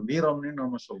வந்து ஒரு வீரம்னு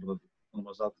நம்ம சொல்றது. நம்ம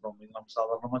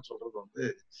சாதாரணமா சொல்றது வந்து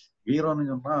வீரம்னு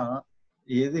சொன்னா,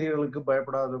 எதிரிகளுக்கு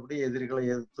பயப்படாதபடி எதிரிகளை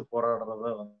எதிர்த்து போராடுறத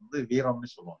வந்து வீரம்னு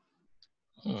சொல்லுவாங்க.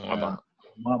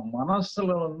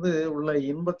 மனசுல வந்து உள்ள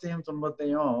இன்பத்தையும்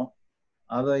துன்பத்தையும்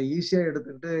அதை ஈஸியா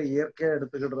எடுத்துக்கிட்டு இயற்கையா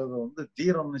எடுத்துக்கிடுறது வந்து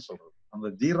தீரம்னு சொல்றது. அந்த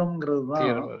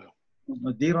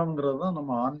தீரம்ங்கிறது தான்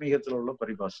நம்ம ஆன்மீகத்துல உள்ள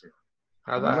பரிபாஷை.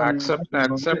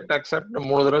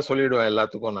 மூணு தடவை சொல்லிடுவேன்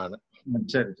எல்லாத்துக்கும் நானு.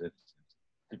 சரி சரி.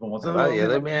 இப்ப மொத்தத்துல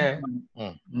எதுவுமே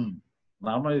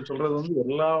நாம சொல்றது வந்து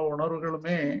எல்லா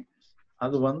உணர்வுகளுமே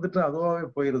அது வந்துட்டு அதுவாவே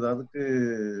போயிருது. அதுக்கு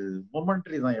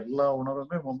மொமெண்ட்ரி தான், எல்லா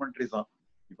உணர்வுமே மொமெண்ட்ரி தான்.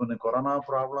 இப்ப இந்த கொரோனா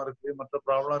ப்ராப்ளம் இருக்கு, மற்ற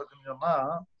ப்ராப்ளம் இருக்குன்னு சொன்னா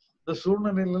இந்த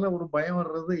சூழ்நிலையில ஒரு பயம்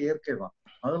வர்றது இயற்கை தான்.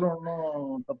 அதுல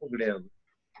ஒன்றும் தப்பு கிடையாது.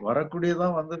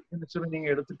 வரக்கூடியதான் வந்திருக்குன்னு சொல்லி நீங்க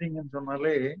எடுத்துட்டீங்கன்னு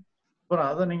சொன்னாலே அப்புறம்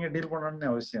அதை நீங்க டீல்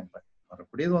பண்ணணும்னு அவசியம் இல்லை.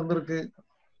 வரக்கூடியது வந்திருக்கு,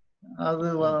 அது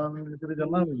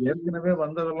சொன்னா ஏற்கனவே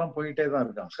வந்ததெல்லாம் போயிட்டே தான்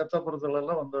இருக்கு. அகத்தை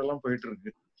பொறுத்தளவுல வந்ததெல்லாம் போயிட்டு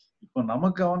இருக்கு. இப்ப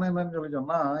நமக்கு கவனம் என்னன்னு சொல்லி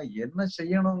சொன்னா, என்ன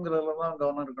செய்யணுங்கிறதுலதான்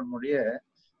கவனம் இருக்கணுடைய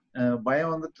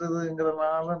பயம்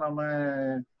வந்துட்டுங்கிறதுனால நம்ம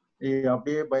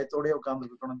அப்படியே பயத்தோடய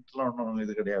உட்கார்ந்துட்டு இருக்கணும்லாம் ஒன்றும்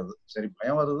இது கிடையாது. சரி,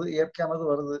 பயம் வருது, இயற்கையானது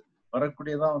வருது,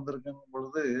 வரக்கூடியதான் வந்திருக்குங்கும்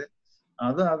பொழுது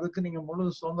அதுக்கு நீங்க முழு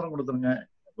சுதந்திரம் கொடுத்துருங்க.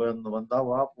 வந்தா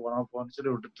வா போன்னு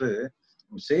சொல்லி விட்டுட்டு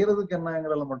செய்யறதுக்கு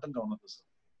என்னங்கிறதுல மட்டும் கவனத்தை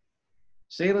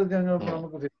செய்யறதுக்கு அங்க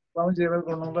நமக்கு பிசிக்கலாவும்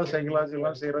செய்யறதுக்கு ஒண்ணும் இல்லை,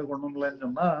 சைக்கலாஜிக்கெல்லாம் செய்யறதுக்கு ஒண்ணும் இல்லைன்னு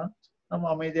சொன்னா நம்ம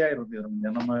அமைதியா இருந்துருங்க.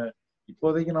 நம்ம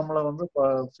இப்போதைக்கு நம்மளை வந்து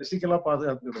பிசிக்கலா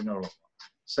பாதுகாத்துக்கிடுங்க, அவ்வளவு.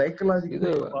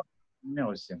 சைக்கலாஜிக்கல்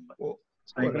அவசியம் இல்லை.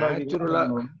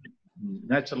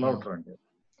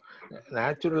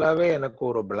 நேச்சுரலாவே எனக்கு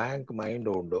ஒரு பிளாங்க் மைண்ட்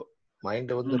உண்டு.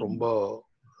 மைண்ட் வந்து ரொம்ப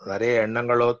நிறைய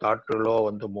எண்ணங்களோ தாட்டுகளோ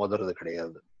வந்து மோதுறது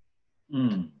கிடையாது.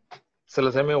 சில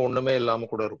சமயம் ஒண்ணுமே இல்லாம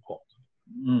கூட இருக்கும்.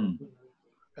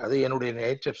 அது என்னுடைய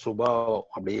நேச்சர் சுபாவம்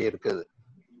அப்படியே இருக்குது.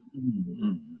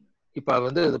 இப்ப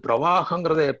வந்து இது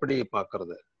பிரவாகங்கிறத எப்படி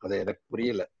பாக்குறது, அது எனக்கு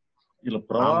புரியல. இல்ல,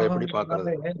 பிரவாகம் எப்படி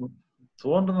பாக்குறது?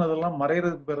 தோன்றுனதெல்லாம்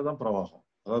மறைறதுக்கு பேரு தான் பிரவாகம்.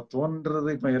 அதாவது தோன்றது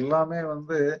இப்ப எல்லாமே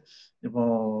வந்து இப்போ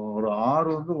ஒரு ஆறு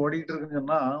வந்து ஓடிட்டு இருக்குன்னு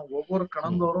சொன்னா ஒவ்வொரு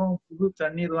கணந்தோறும் புது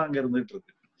தண்ணீர் தான் அங்க இருந்துட்டு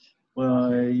இருக்கு.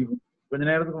 கொஞ்ச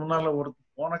நேரத்துக்கு முன்னால ஒரு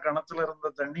போன கணத்துல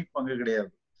இருந்த தண்ணி இப்ப அங்க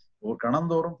கிடையாது. ஒரு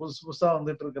கணந்தோறும் புதுசு புதுசா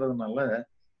வந்துட்டு இருக்கிறதுனால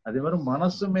அதே மாதிரி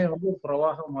மனசுமே வந்து ஒரு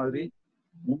பிரவாகம் மாதிரி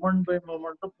மூமெண்ட் பை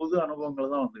மூமெண்ட் புது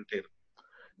அனுபவங்கள் தான் வந்துகிட்டே இருக்கு.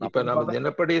 இப்ப நம்ம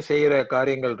தினப்படி செய்யற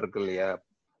காரியங்கள் இருக்கு இல்லையா,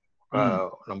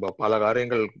 நம்ம பல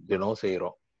காரியங்கள் தினம்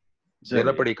செய்யறோம்,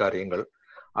 தினப்படி காரியங்கள்,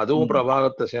 அதுவும்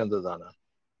பிரவாகத்தை சேர்ந்ததுதானே?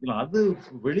 இல்ல அது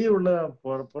வெளியே உள்ள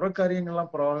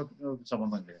புறக்காரியங்கள்லாம் பிரவாகத்துக்கு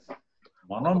சம்பந்தம் கிடையாது.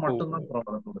 மனம் மட்டும்தான்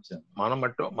பிரவாகத்தோட சேர்ந்து. மனம்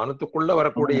மட்டும், மனத்துக்குள்ள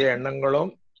வரக்கூடிய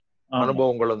எண்ணங்களும்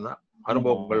அனுபவங்களும் தான்,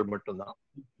 அனுபவங்கள் மட்டும்தான்.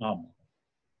 ஆமா,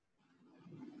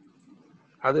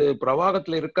 அது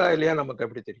பிரவாகத்துல இருக்கா இல்லையா நமக்கு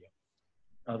எப்படி தெரியும்?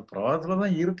 அது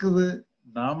பிரவாகத்துலதான் இருக்குது.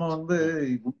 நாம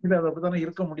உண்மையில அது அப்படித்தானே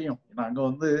இருக்க முடியும். ஏன்னா அங்க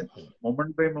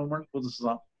மொமெண்ட் பை மொமெண்ட்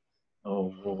புதுசுதான்.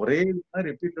 ஒரே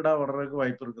ரிப்பீட்டடா வர்றதுக்கு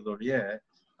வாய்ப்பு இருக்குதோடைய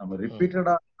நம்ம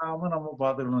ரிப்பீட்டடா ஆகாம நம்ம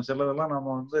பாத்துக்கணும். சிலதெல்லாம்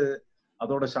நம்ம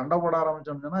அதோட சண்டை போட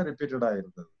ஆரம்பிச்சோம்னா ரிப்பீட்டடா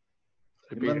இருக்குது.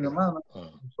 இல்லைன்னா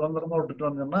சுதந்திரமா விட்டுட்டு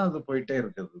வந்தோம்னா அது போயிட்டே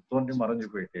இருக்குது, தோன்றி மறைஞ்சு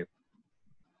போயிட்டே இருக்கு.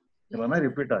 இல்லைன்னா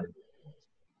ரிப்பீட் ஆகுது.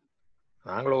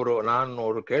 நான்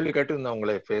ஒரு கேள்வி கேட்டிருந்தேன்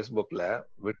உங்களை Facebookல,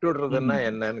 விட்டுடுறதுன்னா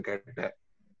என்னன்னு கேட்டேன்.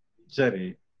 சரி,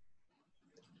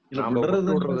 இல்ல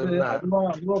விடுறது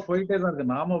அதுவா போயிட்டே தான்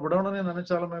இருக்கு. நாம விடணும்னு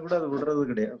நினைச்சாலுமே கூட அது விடுறது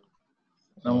கிடையாது.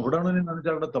 நம்ம விடணும்னு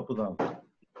நினைச்சா கூட தப்புதான்.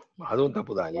 அதுவும்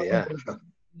தப்புதான் இல்லையா?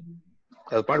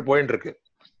 அது பாட்டு போயிட்டு இருக்கு.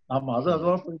 ஆமா,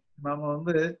 அதுவா போயிட்டு நாம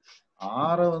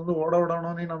ஆற ஓட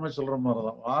விடணும்னு நம்ம சொல்ற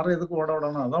மாதிரிதான். ஆற எதுக்கு ஓட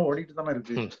விடணும்? அதான் ஓடிட்டு தானே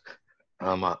இருக்கு.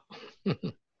 ஆமா,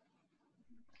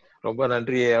 ரொம்ப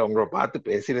நன்றி. உங்களை பார்த்து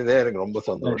பேசினதே எனக்கு ரொம்ப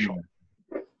சந்தோஷம்.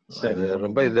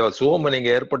 ரொம்ப இந்த சோம நீங்க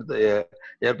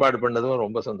ஏற்பாடு பண்ணதும்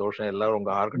ரொம்ப சந்தோஷம். எல்லாரும்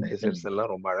உங்க ஆர்கனைசர்ஸ்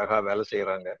எல்லாம் ரொம்ப அழகா வேலை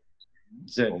செய்யறாங்க.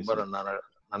 ரொம்ப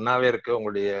நன்னாவே இருக்கு.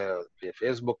 உங்களுடைய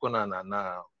Facebookக்கும் நான் நன்னா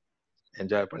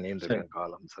என்ஜாய் பண்ணிட்டு இருக்கேன்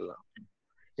காலம்ஸ் எல்லாம்.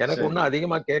 எனக்கு ஒன்னும்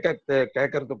அதிகமா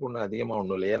கேட்கறதுக்கு ஒன்னும் அதிகமா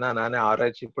ஒண்ணும் இல்லை. ஏன்னா நானே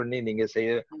ஆராய்ச்சி பண்ணி நீங்க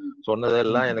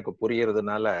சொன்னதெல்லாம் எனக்கு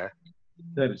புரியறதுனால.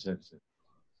 சரி சரி சரி,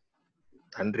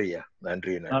 நன்றியா,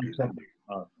 நன்றி நன்றி நன்றி.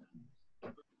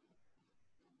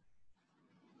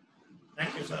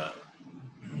 Thank you sir.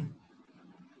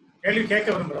 கேள்வி கேட்க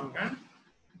விரும்புறவங்க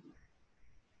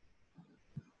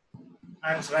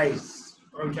ஹேண்ட்ஸ் ரைஸ்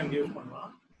ப்ரொவிஷன் யூஸ் பண்ணலாம்.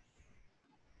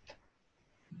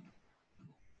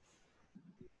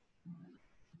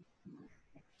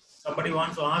 Somebody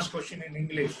wants to ask question in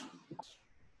English.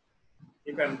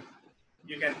 You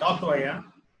can talk to Aya.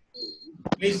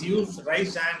 Please use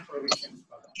raise hand provisions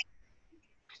for that.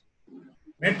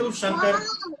 Metu Shankar.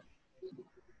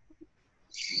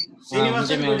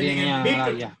 Srinivasan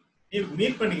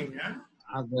meet பண்ணிக்கீங்க.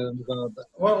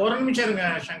 ஒரு நிமிஷம் இருங்க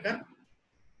சங்கர்,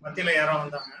 மத்தியில யாரோ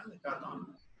வந்தாங்க அதுக்காக.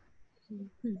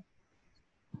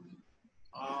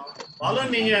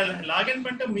 பாலன் நீங்க லாகின்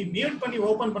பண்ணிட்டு மியூட் பண்ணி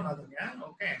ஓபன் பண்ணாதீங்க.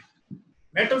 ஓகே,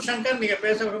 மேட்டு சங்கர் நீங்க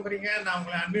பேச விரும்புறீங்க, நான்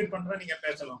உங்களை அன்மியூட் பண்றேன், நீங்க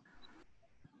பேசலாம்.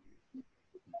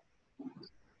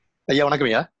 ஐயா வணக்கம்.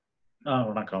 ஐயா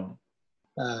வணக்கம்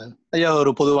ஐயா.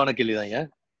 ஒரு பொதுவான கேள்விதான் ஐயா.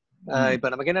 இப்ப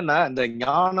நமக்கு என்னன்னா, இந்த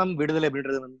ஞானம் விடுதலை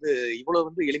அப்படின்றது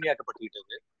இவ்வளவு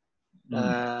எளிமையாக்கப்பட்டுவிட்டது.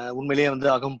 உண்மையிலேயே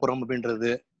அகம்புறம்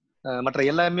அப்படின்றது மற்ற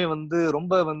எல்லாமே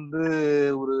ரொம்ப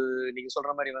ஒரு நீங்க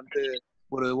சொல்ற மாதிரி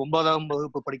ஒரு 9ஆம்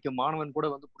வகுப்பு படிக்கும் மாணவன் கூட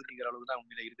புரிஞ்சுக்கிற அளவுக்கு தான்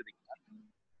உண்மையில இருக்குதுங்களா?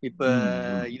 இப்ப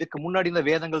இதுக்கு முன்னாடி இந்த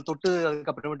வேதங்கள் தொட்டு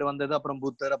அதுக்கப்புறமேட்டு வந்தது, அப்புறம்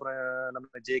புத்தர், அப்புறம்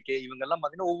நம்ம ஜேகே, இவங்க எல்லாம்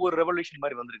பாத்தீங்கன்னா ஒவ்வொரு ரெவல்யூஷன்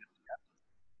மாதிரி வந்திருக்கு.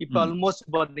 இப்ப ஆல்மோஸ்ட்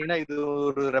பாத்தீங்கன்னா இது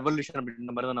ஒரு ரெவல்யூஷன்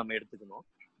அப்படின்ற மாதிரி தான் நம்ம எடுத்துக்கணும்.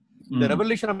 இந்த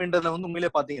ரெவல்யூஷன் அப்படின்றத உண்மையிலே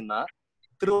பாத்தீங்கன்னா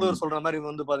திருவள்ளுவர் சொல்ற மாதிரி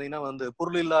பாத்தீங்கன்னா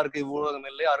பொருள் இல்லா இருக்கு இவ்வுலகம்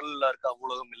இல்லை, அருள் இல்லா இருக்கு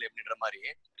அவ்வுலகம் இல்லை அப்படின்ற மாதிரி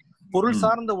பொருள்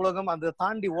சார்ந்த உலகம் அதை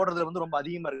தாண்டி ஓடுறதுல ரொம்ப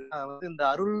அதிகமா இருக்கு. இந்த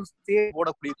அருள்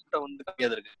ஓடக்கூடிய கூட்டம் கம்மியா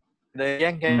இருக்கு. இந்த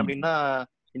ஏங்க அப்படின்னா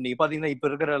இன்னைக்கு பாத்தீங்கன்னா இப்ப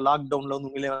இருக்கிற லாக்டவுன்ல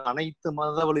உண்மையிலே அனைத்து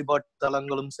மத வழிபாட்டு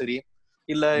தலங்களும் சரி,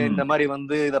 இல்ல இந்த மாதிரி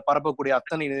இதை பரப்பக்கூடிய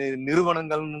அத்தனை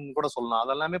நிறுவனங்கள்னு கூட சொல்லலாம்,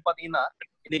 அதெல்லாமே பாத்தீங்கன்னா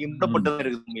இன்னைக்கு மூடப்பட்டுதான்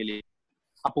இருக்குது உண்மையிலேயே.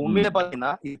 அப்ப உண்மையிலே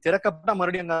பாத்தீங்கன்னா இது திறக்கப்பட்ட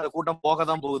மறுபடியும் அந்த கூட்டம்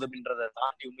போகதான் போகுது அப்படின்றத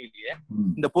தாண்டி உண்மையிலேயே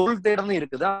இந்த பொருள் தேடலும்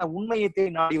இருக்குது. ஆனா உண்மையை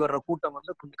தேடி நாடி வர்ற கூட்டம்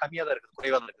கொஞ்சம் கம்மியா தான் இருக்குது,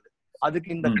 குறைவா தான் இருக்குது. அதுக்கு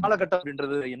இந்த காலகட்டம்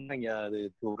அப்படின்றது என்னங்க அது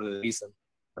ஒரு ரீசன்?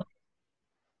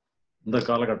 இந்த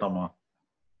காலகட்டமா?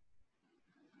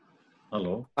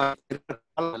 ஹலோ,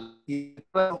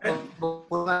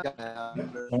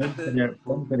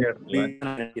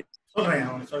 சொல்றேன்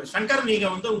சங்கர், நீங்க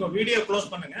உங்க வீடியோ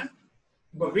க்ளோஸ் பண்ணுங்க.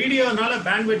 உங்க வீடியோனால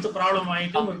பேண்ட்விட்த் ப்ராப்ளம்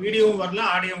ஆயிட்டு உங்க வீடியோவும் வரல,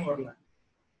 ஆடியோவும் வரல.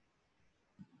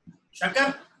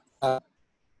 சங்கர்,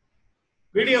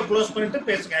 வீடியோ க்ளோஸ் பண்ணிட்டு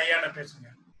பேசுங்க, ஐயாட பேசுங்க.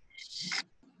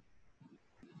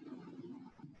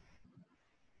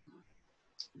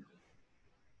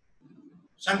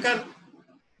 சங்கர்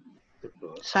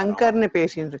சங்கர்னு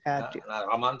பேசிட்டு இருக்காரு.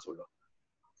 ரமான்னு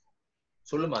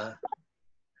சொல்லுமா.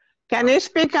 Can you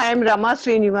speak? I am Rama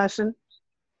Srinivasan.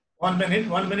 One minute.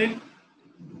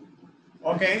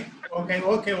 Okay.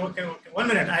 1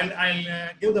 minute. I'll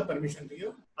give the permission to you.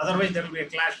 Otherwise, there will be a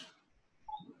clash.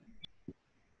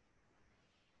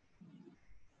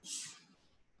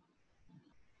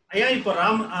 ஐயா, இப்போ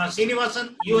சீனிவாசன்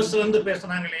யூஎஸ்ல இருந்து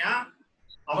பேசுறாங்க இல்லையா?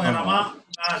 அவங்க ரமா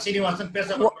சீனிவாசன்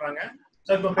பேச போறாங்க.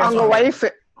 அவங்க வைஃப்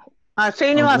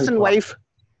ஸ்ரீனிவாசன் ஒய்ஃப்.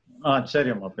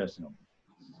 சரிம்மா பேசுங்க.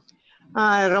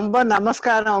 ரொம்ப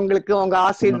நமஸ்காரம் உங்களுக்கு, உங்க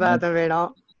ஆசீர்வாதம்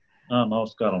வேணும்.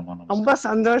 நமஸ்காரம்மா. ரொம்ப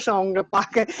சந்தோஷம் உங்களை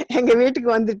பார்க்க, எங்க வீட்டுக்கு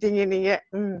வந்துட்டீங்க நீங்க.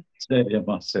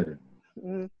 சரிம்மா சரி.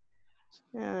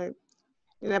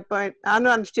 இப்ப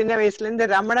நானும் அந்த சின்ன வயசுல இருந்து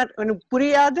ரமணர் எனக்கு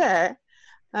புரியாத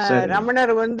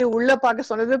ரமணர் உள்ள பார்க்க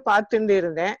சொன்னது பார்த்துட்டு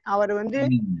இருந்தேன். அவர்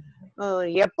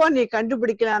எப்போ நீ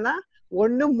கண்டுபிடிக்கலாம்னா,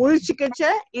 ஒண்ணு முழிச்சுக்கச்ச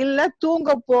இல்ல தூங்க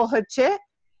போகச்சே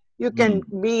you can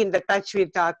be in the touch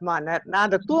with ஆத்மானர். நான்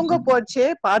அந்த தூங்க போச்சே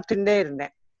பார்த்துட்டே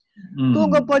இருந்தேன்.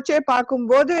 தூங்க போச்சே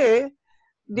பார்க்கும்போது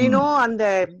தினம் அந்த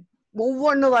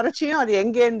ஒவ்வொன்னு வறட்சியும் அது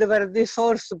எங்க இருந்து வருது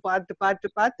சோர்ஸ் பார்த்து பார்த்து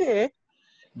பார்த்து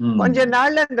கொஞ்ச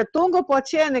நாள்ல அந்த தூங்க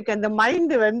போச்சே எனக்கு அந்த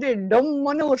மைண்ட்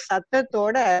டொம்முன்னு ஒரு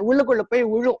சத்தத்தோட உள்ளுக்குள்ள போய்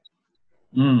விழும்.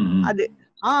 அது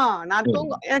நான்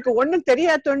தூங்க, எனக்கு ஒண்ணும்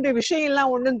தெரியாதோண்டு, விஷயம்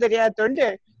எல்லாம் ஒண்ணும் தெரியாதோண்டு,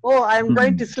 ஓ I am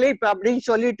going to sleep அப்படின்னு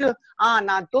சொல்லிட்டு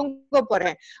நான் தூங்க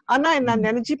போறேன். ஆனா நான்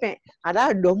நினைச்சுப்பேன்,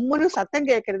 அதான் டொம்முன்னு சத்தம்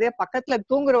கேட்கறதே, பக்கத்துல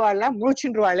தூங்குறவாள்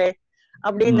முழிச்சுருவாளே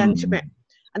அப்படின்னு நினைச்சுப்பேன்.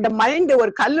 அந்த மைண்ட்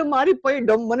ஒரு கல்லு மாதிரி போய்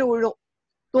டொம்முன்னு விழும்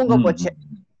தூங்க போச்சே.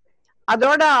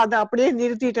 அதோட அதை அப்படியே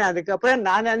நிறுத்திட்டேன். அதுக்கப்புறம்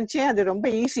நான் நினைச்சேன் அது ரொம்ப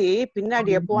ஈஸி,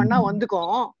 பின்னாடி எப்போ வேணா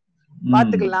வந்துக்கும்,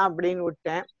 பாத்துக்கலாம் அப்படின்னு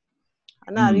விட்டேன்.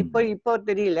 ஆனா அது இப்போ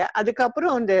தெரியல.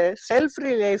 அதுக்கப்புறம் இந்த செல்ஃப்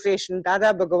ரியலைசேஷன் தாதா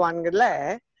பகவான்கள்ல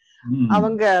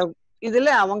அவங்க இதுல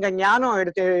அவங்க ஞானம்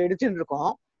எடுத்துட்டு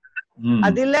இருக்கோம்.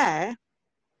 அதுல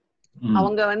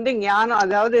அவங்க ஞானம்,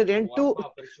 அதாவது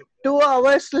 2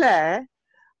 hours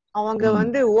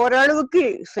அவங்க ஓரளவுக்கு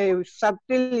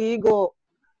சப்டில் ஈகோ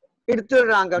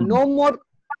எடுத்துடுறாங்க. நோ மோர்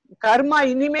கர்மா,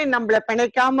 இனிமே நம்மள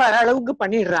பிணைக்காம அளவுக்கு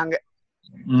பண்ணிடுறாங்க.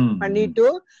 பண்ணிட்டு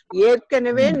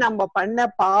ஏற்கனவே நம்ம பண்ண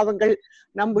பாவங்கள்,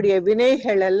 நம்முடைய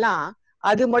வினைகள் எல்லாம்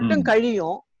அது மட்டும்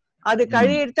கழியும். அது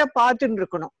கழியத்த பார்த்துட்டு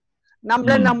இருக்கணும்.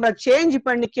 நம்ம சேஞ்ச்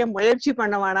பண்ணிக்க முயற்சி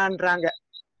பண்ண வேணான்றாங்க.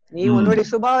 நீ உன்னுடைய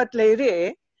சுபாவத்துல இரு,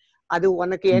 அது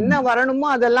உனக்கு என்ன வரணுமோ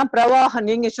அதெல்லாம் பிரவாகம்,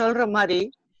 நீங்க சொல்ற மாதிரி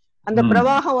அந்த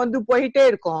பிரவாகம் போயிட்டே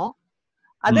இருக்கும்.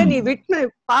 அத நீ விட்டு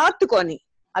பாத்துக்கோ, நீ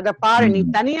அத பாரு, நீ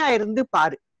தனியா இருந்து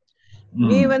பாரு.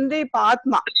 நீ இப்ப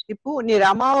ஆத்மா, இப்போ நீ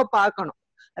ரமாவை பார்க்கணும்.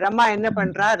 ரமா என்ன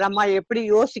பண்றா, ரமா எப்படி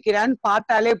யோசிக்கிறான்னு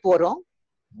பார்த்தாலே போறோம்.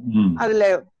 அதுல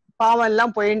பாவம்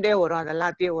எல்லாம் போயிட்டே வரும், அது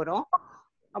எல்லாத்தையும் வரும்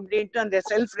அப்படின்ட்டு அந்த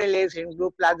செல்ஃப் ரியலைசேஷன்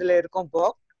குரூப்ல அதுல இருக்கோம். இப்போ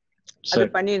அது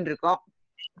பண்ணிட்டு இருக்கோம்.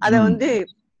 அத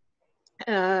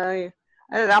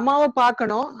ரமாவை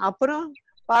பார்க்கணும்.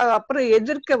 அப்புறம்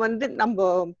எதிர்க்க நம்ம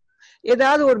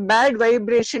ஏதாவது ஒரு பேட்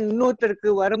வைப்ரேஷன் இன்னொருத்தருக்கு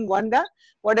வந்தா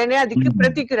உடனே அதுக்கு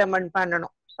பிரதிக்கிரமன்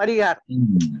பண்ணணும், பரிகாரம்.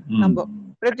 நம்ம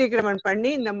பிரதிக்கிரமன் பண்ணி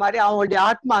இந்த மாதிரி அவங்களுடைய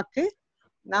ஆத்மாக்கு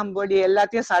நம்மளுடைய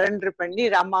எல்லாத்தையும் சரண்டர் பண்ணி,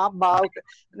 ரமா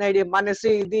பாவுக்கு மனசு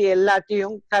இது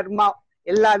எல்லாத்தையும் கர்மா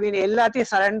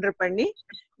எல்லாத்தையும் சரண்டர் பண்ணி,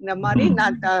 இந்த மாதிரி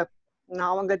நான்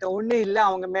அவங்க ஒண்ணு இல்ல,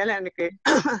 அவங்க மேல எனக்கு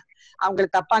அவங்களை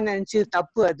தப்பா நினைச்சு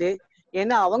தப்பு அது,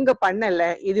 ஏன்னா அவங்க பண்ணல.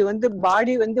 இது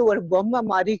பாடி ஒரு பொம்மை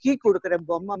மாதிரி, கீ கொடுக்குற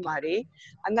பொம்மை மாதிரி.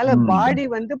 அதனால பாடி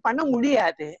பண்ண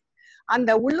முடியாது.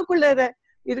 அந்த உள்ளுக்குள்ள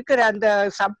இருக்கிற அந்த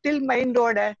சப்டில்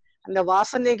மைண்டோட அந்த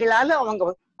வாசனைகளால அவங்க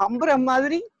பம்புற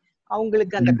மாதிரி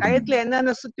அவங்களுக்கு அந்த கயத்துல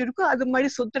என்னென்ன சுத்தி இருக்கோ அது மாதிரி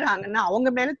சுத்துறாங்கன்னா அவங்க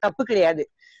மேல தப்பு கிடையாது.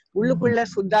 உள்ளுக்குள்ள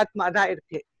சுத்தாத்மா தான்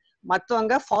இருக்கு.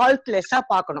 மத்தவங்க ஃபால்ட்லெஸ்ஸா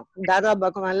பார்க்கணும். தாதா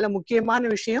பகவான்ல முக்கியமான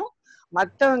விஷயம்,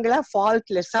 மத்தவங்கள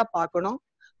ஃபால்ட்லெஸ்ஸா பார்க்கணும்.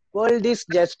 வேர்ல்ட் இஸ்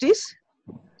ஜஸ்டிஸ்,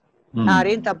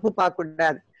 யாரையும் தப்பு பார்க்க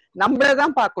கூடாது,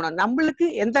 நம்மளதான் பார்க்கணும். நம்மளுக்கு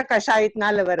எந்த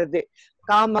கஷாயத்தினால வருது,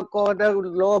 காம கோத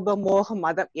லோப மோக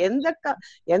மதம்,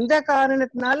 எந்த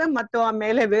காரணத்தினால மத்தவன்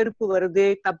மேல வெறுப்பு வருது,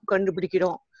 தப்பு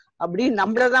கண்டுபிடிக்கிறோம் அப்படின்னு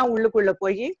நம்மளதான் உள்ளுக்குள்ள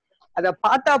போய் அத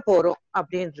பார்த்தா போறோம்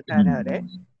அப்படின்னு இருக்காரு அவரு.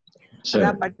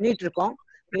 அதான் பண்ணிட்டு இருக்கோம்.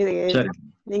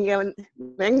 நீங்க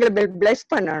எங்களை பிளஸ்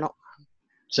பண்ணணும்.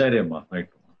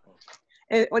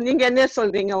 நீங்க என்ன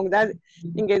சொல்றீங்க?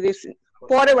 நீங்க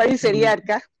போற வழி சரியா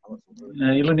இருக்கா?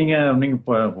 இல்ல, நீங்க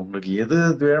உங்களுக்கு எது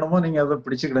வேணுமோ நீங்க அதை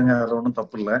பிடிச்சுக்கிடுங்க, அது ஒண்ணும்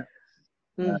தப்பு இல்ல.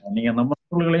 நீங்க நம்ம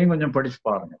நூல்களையும் கொஞ்சம் படிச்சு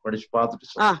பாருங்க, படிச்சு பார்த்துட்டு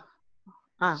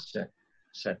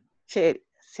சரி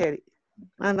சரி.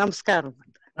 நமஸ்காரம்.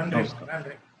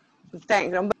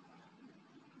 தேங்க் ரொம்ப.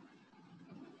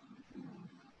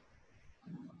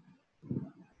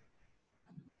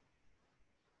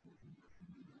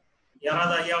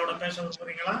 யாராவது ஐயாவோட பேச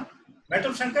விரும்புறீங்களா?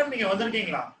 மேடம் சங்கர், நீங்க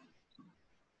வந்திருக்கீங்களா?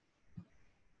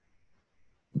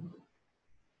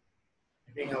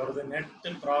 அவரது net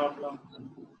problem.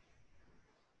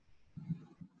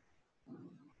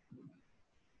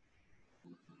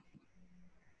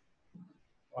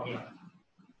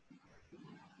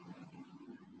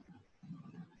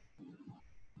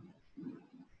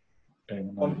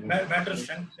 Madam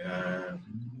Shankar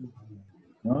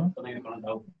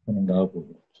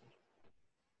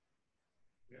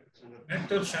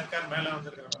Nettur Shankar மேல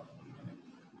வந்திருக்காங்க.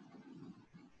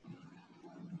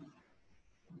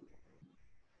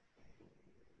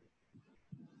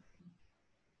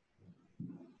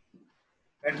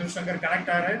 நெட்டூர் சங்கர்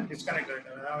கனெக்ட் ஆகிற டிஸ்கனெக்ட்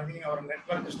ஆகிட்டாரு. அதாவது அவர்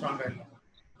நெட்வொர்க் ஸ்ட்ராங்கா இல்லை.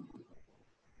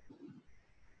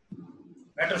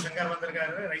 மேட்டர் சங்கர்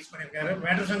வந்திருக்காரு, ரைஸ் பண்ணிருக்காரு.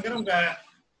 மேட்டர் சங்கர் உங்க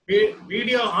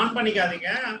வீடியோ ஆன் பண்ணிக்காதீங்க,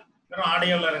 வெறும்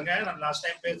ஆடியோல இருங்க. நான் லாஸ்ட்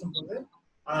டைம் பேசும்போது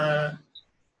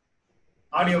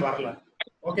ஆடியோ வரல.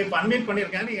 ஓகே, இப்ப அன்மியூட்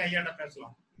பண்ணிருக்கேன், நீங்க ஐயாட்ட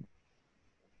பேசலாம்.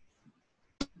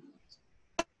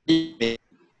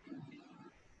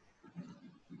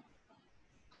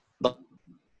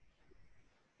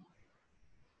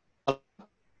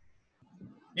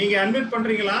 நீங்க அன்மியூட்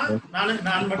பண்றீங்களா?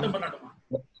 நான் மட்டும் பண்ணட்டுமா?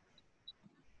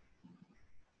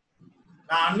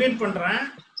 நான் அன்மியூட் பண்றேன்.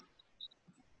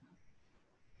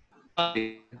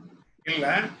 இல்ல,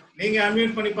 நீங்க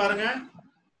அன்மியூட் பண்ணி பாருங்க.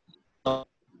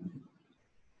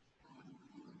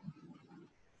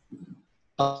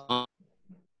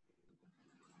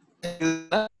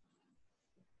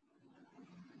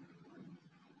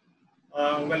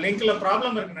 உங்க லிங்க்ல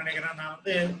ப்ராப்ளம் இருக்குன்னு நினைக்கிறேன். நான்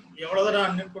வந்து எவ்வளவு தடவை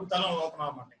அன்மியூட் கொடுத்தாலும் ஓபன்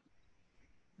ஆக மாட்டேன்.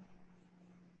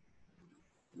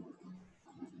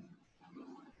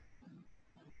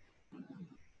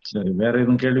 சரி, வேற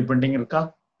எதுவும் கேள்வி பெண்டிங் இருக்கா?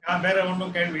 வேற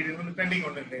ஒன்றும் கேள்வி பெண்டிங்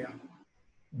ஒன்றும் இல்லையா?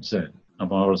 சரி,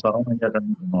 அப்போ அவர் சரவணையா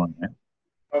கண்டினியூ பண்ணுவாங்க.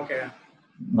 ஓகே,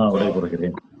 நான்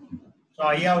விடைபெறுகிறேன்.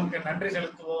 ஐயாவுக்கு நன்றி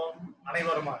செலுத்துவோம்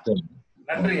அனைவருமா.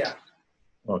 நன்றியா.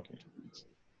 ஓகே.